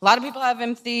 A lot of people have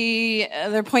empathy.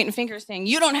 They're pointing fingers saying,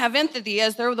 you don't have empathy,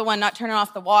 as they're the one not turning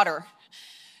off the water.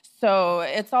 So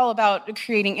it's all about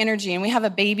creating energy. And we have a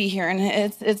baby here, and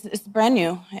it's brand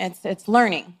new. It's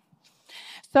learning.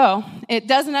 So it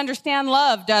doesn't understand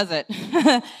love, does it?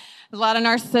 A lot of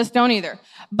narcissists don't either.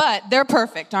 But they're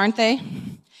perfect, aren't they?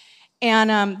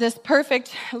 And this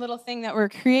perfect little thing that we're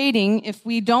creating, if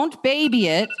we don't baby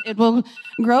it, it will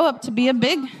grow up to be a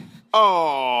big...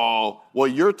 Oh, well,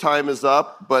 your time is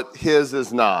up, but his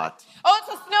is not. Oh, it's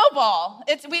a snowball.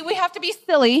 We have to be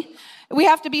silly. We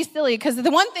have to be silly, because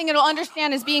the one thing it'll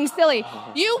understand is being silly.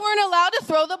 You weren't allowed to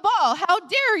throw the ball. How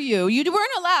dare you? You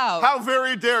weren't allowed. How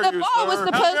very dare you, ball was sir.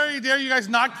 supposed... How very dare you guys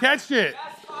not catch it?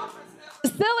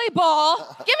 Silly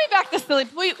ball. Give me back the silly.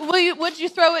 Would you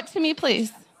throw it to me,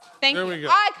 please? Thank There you. we go.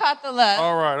 I caught the left.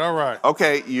 All right.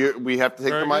 Okay, we have to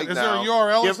take Very the mic good. now. Is there a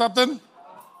URL or something?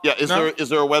 Yeah, is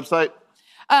there a website?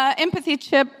 Empathy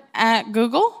chip at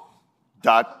Google.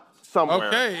 Somewhere.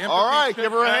 Okay. All right,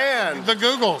 give her a hand. The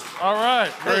Googles. All right.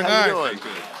 Very Hey, nice. how you doing?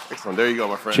 Excellent. There you go,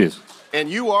 my friend. Cheers. And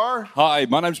you are? Hi,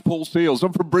 my name's Paul Seals.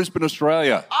 I'm from Brisbane,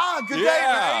 Australia. Good day,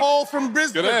 Yeah. man. Paul from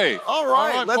Brisbane. Good day. All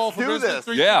right, Paul let's from do Brisbane. this.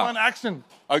 3, 2, 1, action.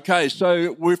 Okay,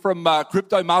 so we're from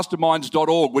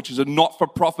cryptomasterminds.org, which is a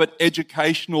not-for-profit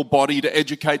educational body to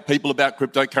educate people about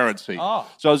cryptocurrency. Oh.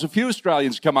 So there's a few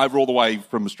Australians come over all the way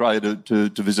from Australia to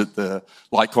visit the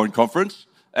Litecoin conference.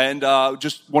 And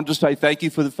just wanted to say thank you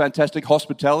for the fantastic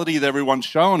hospitality that everyone's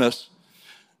shown us.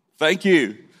 Thank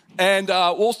you. And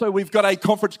also, we've got a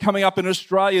conference coming up in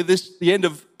Australia the end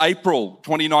of April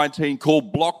 2019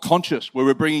 called Block Conscious, where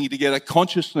we're bringing together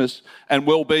consciousness and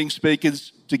well-being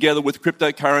speakers together with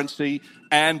cryptocurrency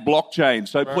and blockchain.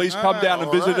 So please come down and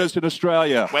visit us in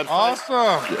Australia.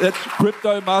 Awesome. That's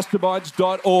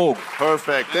cryptomasterminds.org.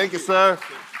 Perfect. Thank you, sir.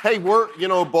 Hey, we're,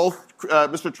 both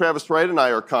Mr. Travis Wright and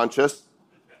I are conscious.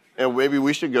 And maybe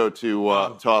we should go to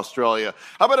Australia.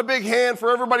 How about a big hand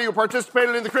for everybody who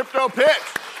participated in the crypto pitch?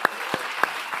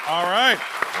 All right.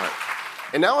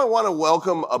 And now I want to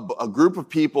welcome a group of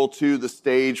people to the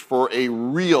stage for a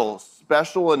real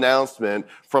special announcement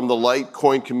from the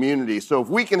Litecoin community. So if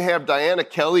we can have Diana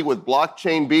Kelly with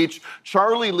Blockchain Beach,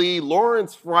 Charlie Lee,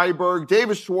 Lawrence Freiberg,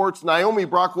 David Schwartz, Naomi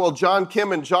Brockwell, John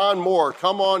Kim, and John Moore.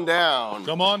 Come on down.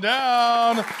 Come on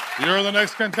down. You're the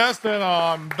next contestant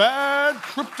on Bad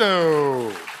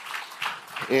Crypto.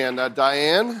 And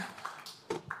Diane,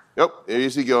 yep,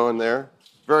 easy going there.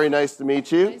 Very nice to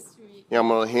meet you. Nice to meet you. Yeah, I'm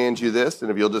going to hand you this,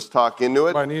 and if you'll just talk into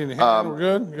it. I need any hand. We're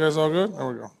good? You guys all good? There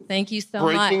we go. Thank you so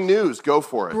much. Breaking news. Go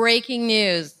for it. Breaking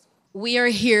news. We are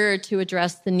here to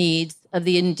address the needs of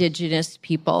the indigenous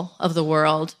people of the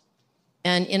world.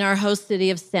 And in our host city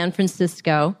of San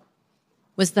Francisco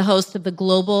was the host of the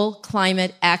Global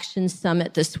Climate Action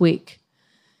Summit this week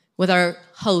with our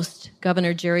host,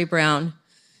 Governor Jerry Brown,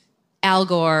 Al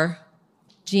Gore,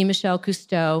 Jean-Michel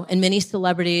Cousteau, and many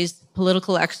celebrities,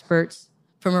 political experts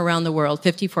from around the world,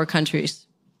 54 countries.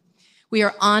 We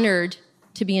are honored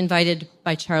to be invited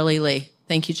by Charlie Lee.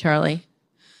 Thank you, Charlie,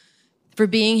 for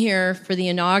being here for the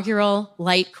inaugural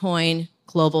Litecoin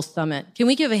Global Summit. Can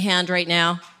we give a hand right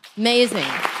now? Amazing.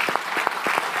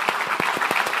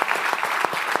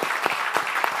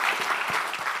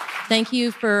 Thank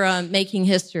you for making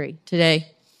history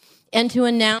today. And to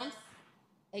announce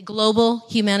a global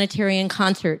humanitarian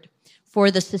concert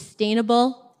for the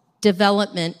Sustainable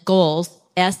Development Goals,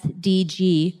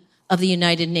 SDG, of the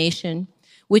United Nations,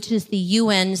 which is the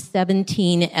UN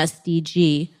 17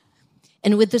 SDG,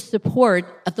 and with the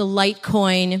support of the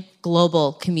Litecoin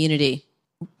global community.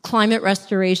 Climate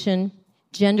restoration,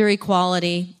 gender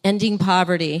equality, ending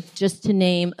poverty, just to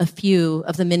name a few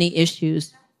of the many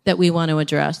issues that we want to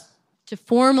address. To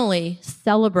formally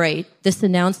celebrate this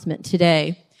announcement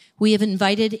today, we have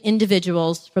invited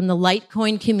individuals from the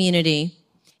Litecoin community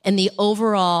and the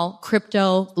overall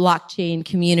crypto blockchain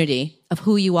community of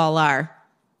who you all are.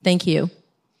 Thank you.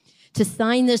 To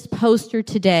sign this poster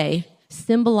today,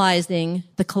 symbolizing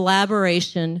the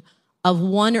collaboration of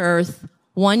One Earth,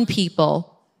 One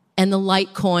People, and the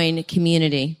Litecoin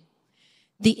community.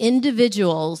 The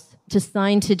individuals to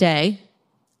sign today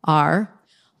are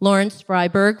Lawrence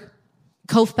Freiberg,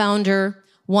 co-founder,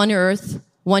 One Earth,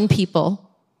 One People,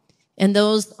 and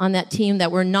those on that team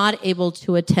that were not able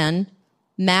to attend,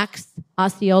 Max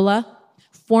Osceola,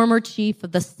 former chief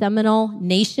of the Seminole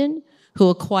Nation, who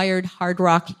acquired Hard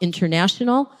Rock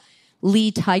International,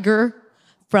 Lee Tiger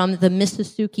from the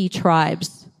Mississauga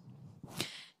tribes,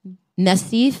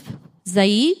 Nassif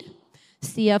Zaid,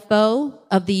 CFO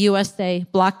of the USA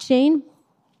Blockchain,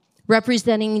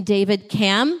 representing David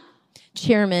Cam,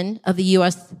 chairman of the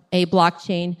USA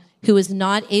blockchain, who is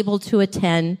not able to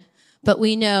attend, but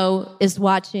we know is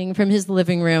watching from his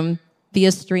living room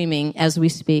via streaming as we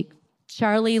speak.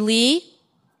 Charlie Lee,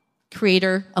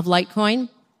 creator of Litecoin.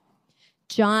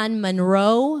 John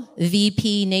Monroe,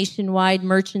 VP Nationwide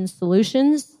Merchant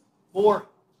Solutions. 4.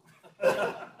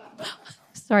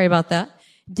 Sorry about that.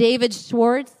 David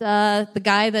Schwartz, the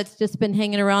guy that's just been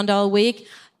hanging around all week,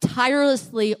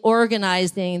 tirelessly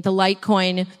organizing the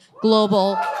Litecoin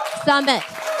Global Summit.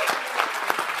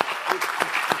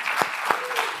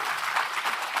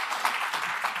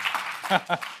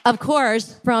 Of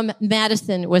course, from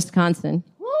Madison, Wisconsin.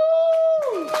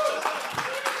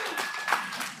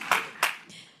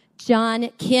 John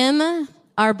Kim,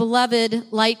 our beloved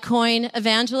Litecoin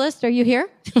evangelist. Are you here?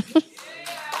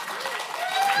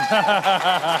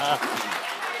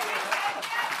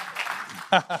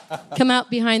 Come out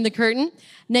behind the curtain.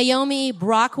 Naomi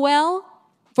Brockwell,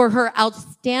 for her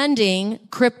outstanding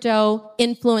crypto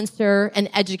influencer and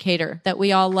educator that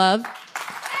we all love.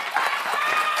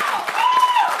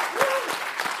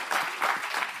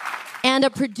 And a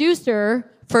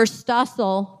producer for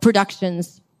Stossel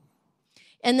Productions.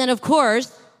 And then, of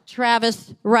course,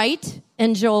 Travis Wright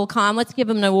and Joel Kahn. Let's give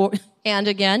them a hand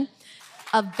again.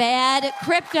 A Bad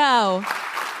Crypto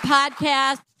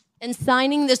podcast and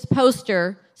signing this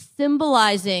poster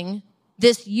symbolizing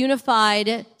this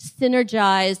unified,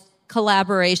 synergized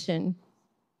collaboration.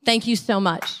 Thank you so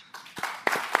much.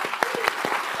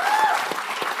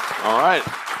 All right.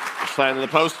 Signing the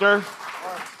poster.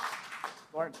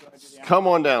 Come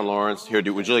on down, Lawrence. Here,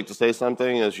 would you like to say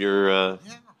something as you're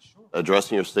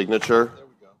addressing your signature?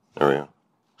 There we go.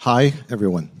 Hi,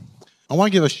 everyone. I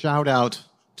want to give a shout out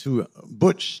to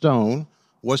Butch Stone.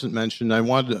 Wasn't mentioned.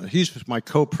 He's my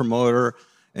co-promoter,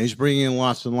 and he's bringing in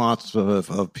lots and lots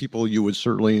of people you would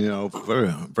certainly know,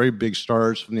 very, very big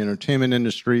stars from the entertainment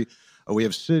industry. We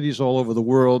have cities all over the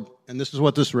world, and this is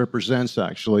what this represents,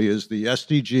 actually, is the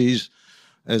SDGs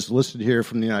as listed here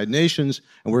from the United Nations,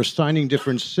 and we're assigning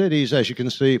different cities. As you can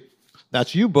see,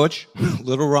 that's you, Butch,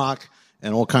 Little Rock,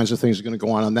 and all kinds of things are going to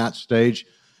go on that stage.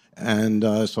 And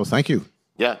so thank you.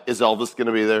 Yeah, is Elvis going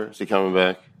to be there? Is he coming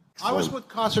back? I was with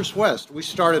Concerts West. We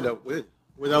started with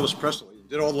Elvis Presley.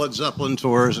 Did all the Led Zeppelin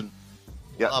tours and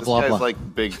yeah, this blah, guy's blah.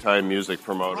 like big-time music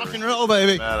promoter. Rock and roll,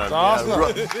 baby. That's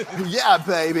awesome. Yeah,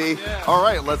 baby. Yeah. All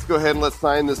right, let's go ahead and let's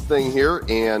sign this thing here.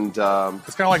 And it's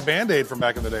kind of like Band-Aid from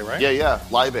back in the day, right? Yeah.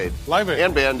 Live Aid. Live Aid.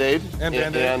 And Band-Aid. And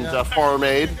Band-Aid. And Farm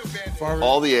Aid.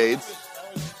 All the aids.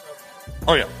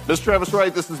 Oh, yeah. Mr. Travis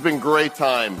Wright, this has been great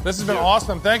time. This has been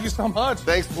awesome. Thank you so much.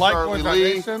 Thanks to Charlie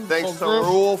Lee. Thanks to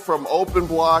Raul from Open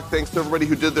Block. Thanks to everybody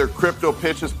who did their crypto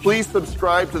pitches. Please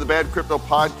subscribe to the Bad Crypto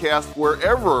Podcast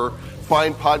wherever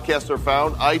fine podcasts are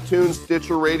found. iTunes,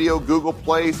 Stitcher Radio, Google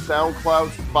Play, SoundCloud,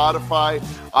 Spotify,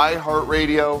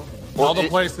 iHeartRadio. All the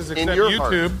places except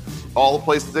YouTube. Heart. All the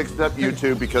places except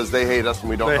YouTube because they hate us and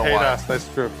we don't know why. They hate us.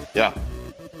 That's true. Yeah.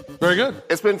 Very good.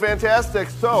 It's been fantastic.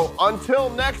 So until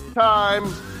next time.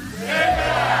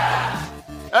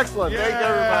 Excellent. Thank you,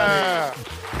 everybody.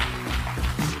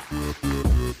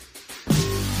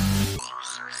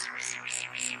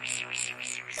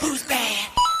 Who's bad?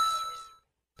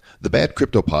 The Bad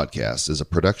Crypto Podcast is a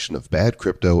production of Bad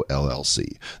Crypto,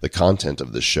 LLC. The content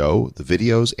of the show, the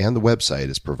videos, and the website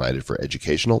is provided for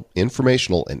educational,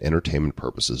 informational, and entertainment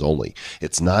purposes only.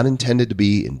 It's not intended to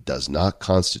be and does not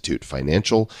constitute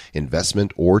financial,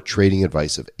 investment, or trading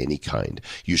advice of any kind.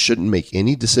 You shouldn't make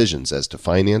any decisions as to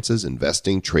finances,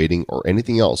 investing, trading, or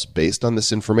anything else based on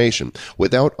this information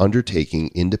without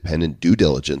undertaking independent due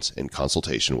diligence and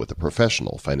consultation with a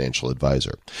professional financial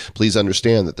advisor. Please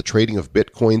understand that the trading of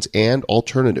Bitcoins and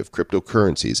alternative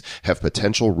cryptocurrencies have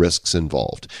potential risks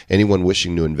involved. Anyone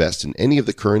wishing to invest in any of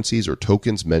the currencies or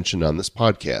tokens mentioned on this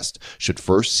podcast should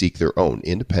first seek their own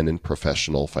independent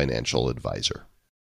professional financial advisor.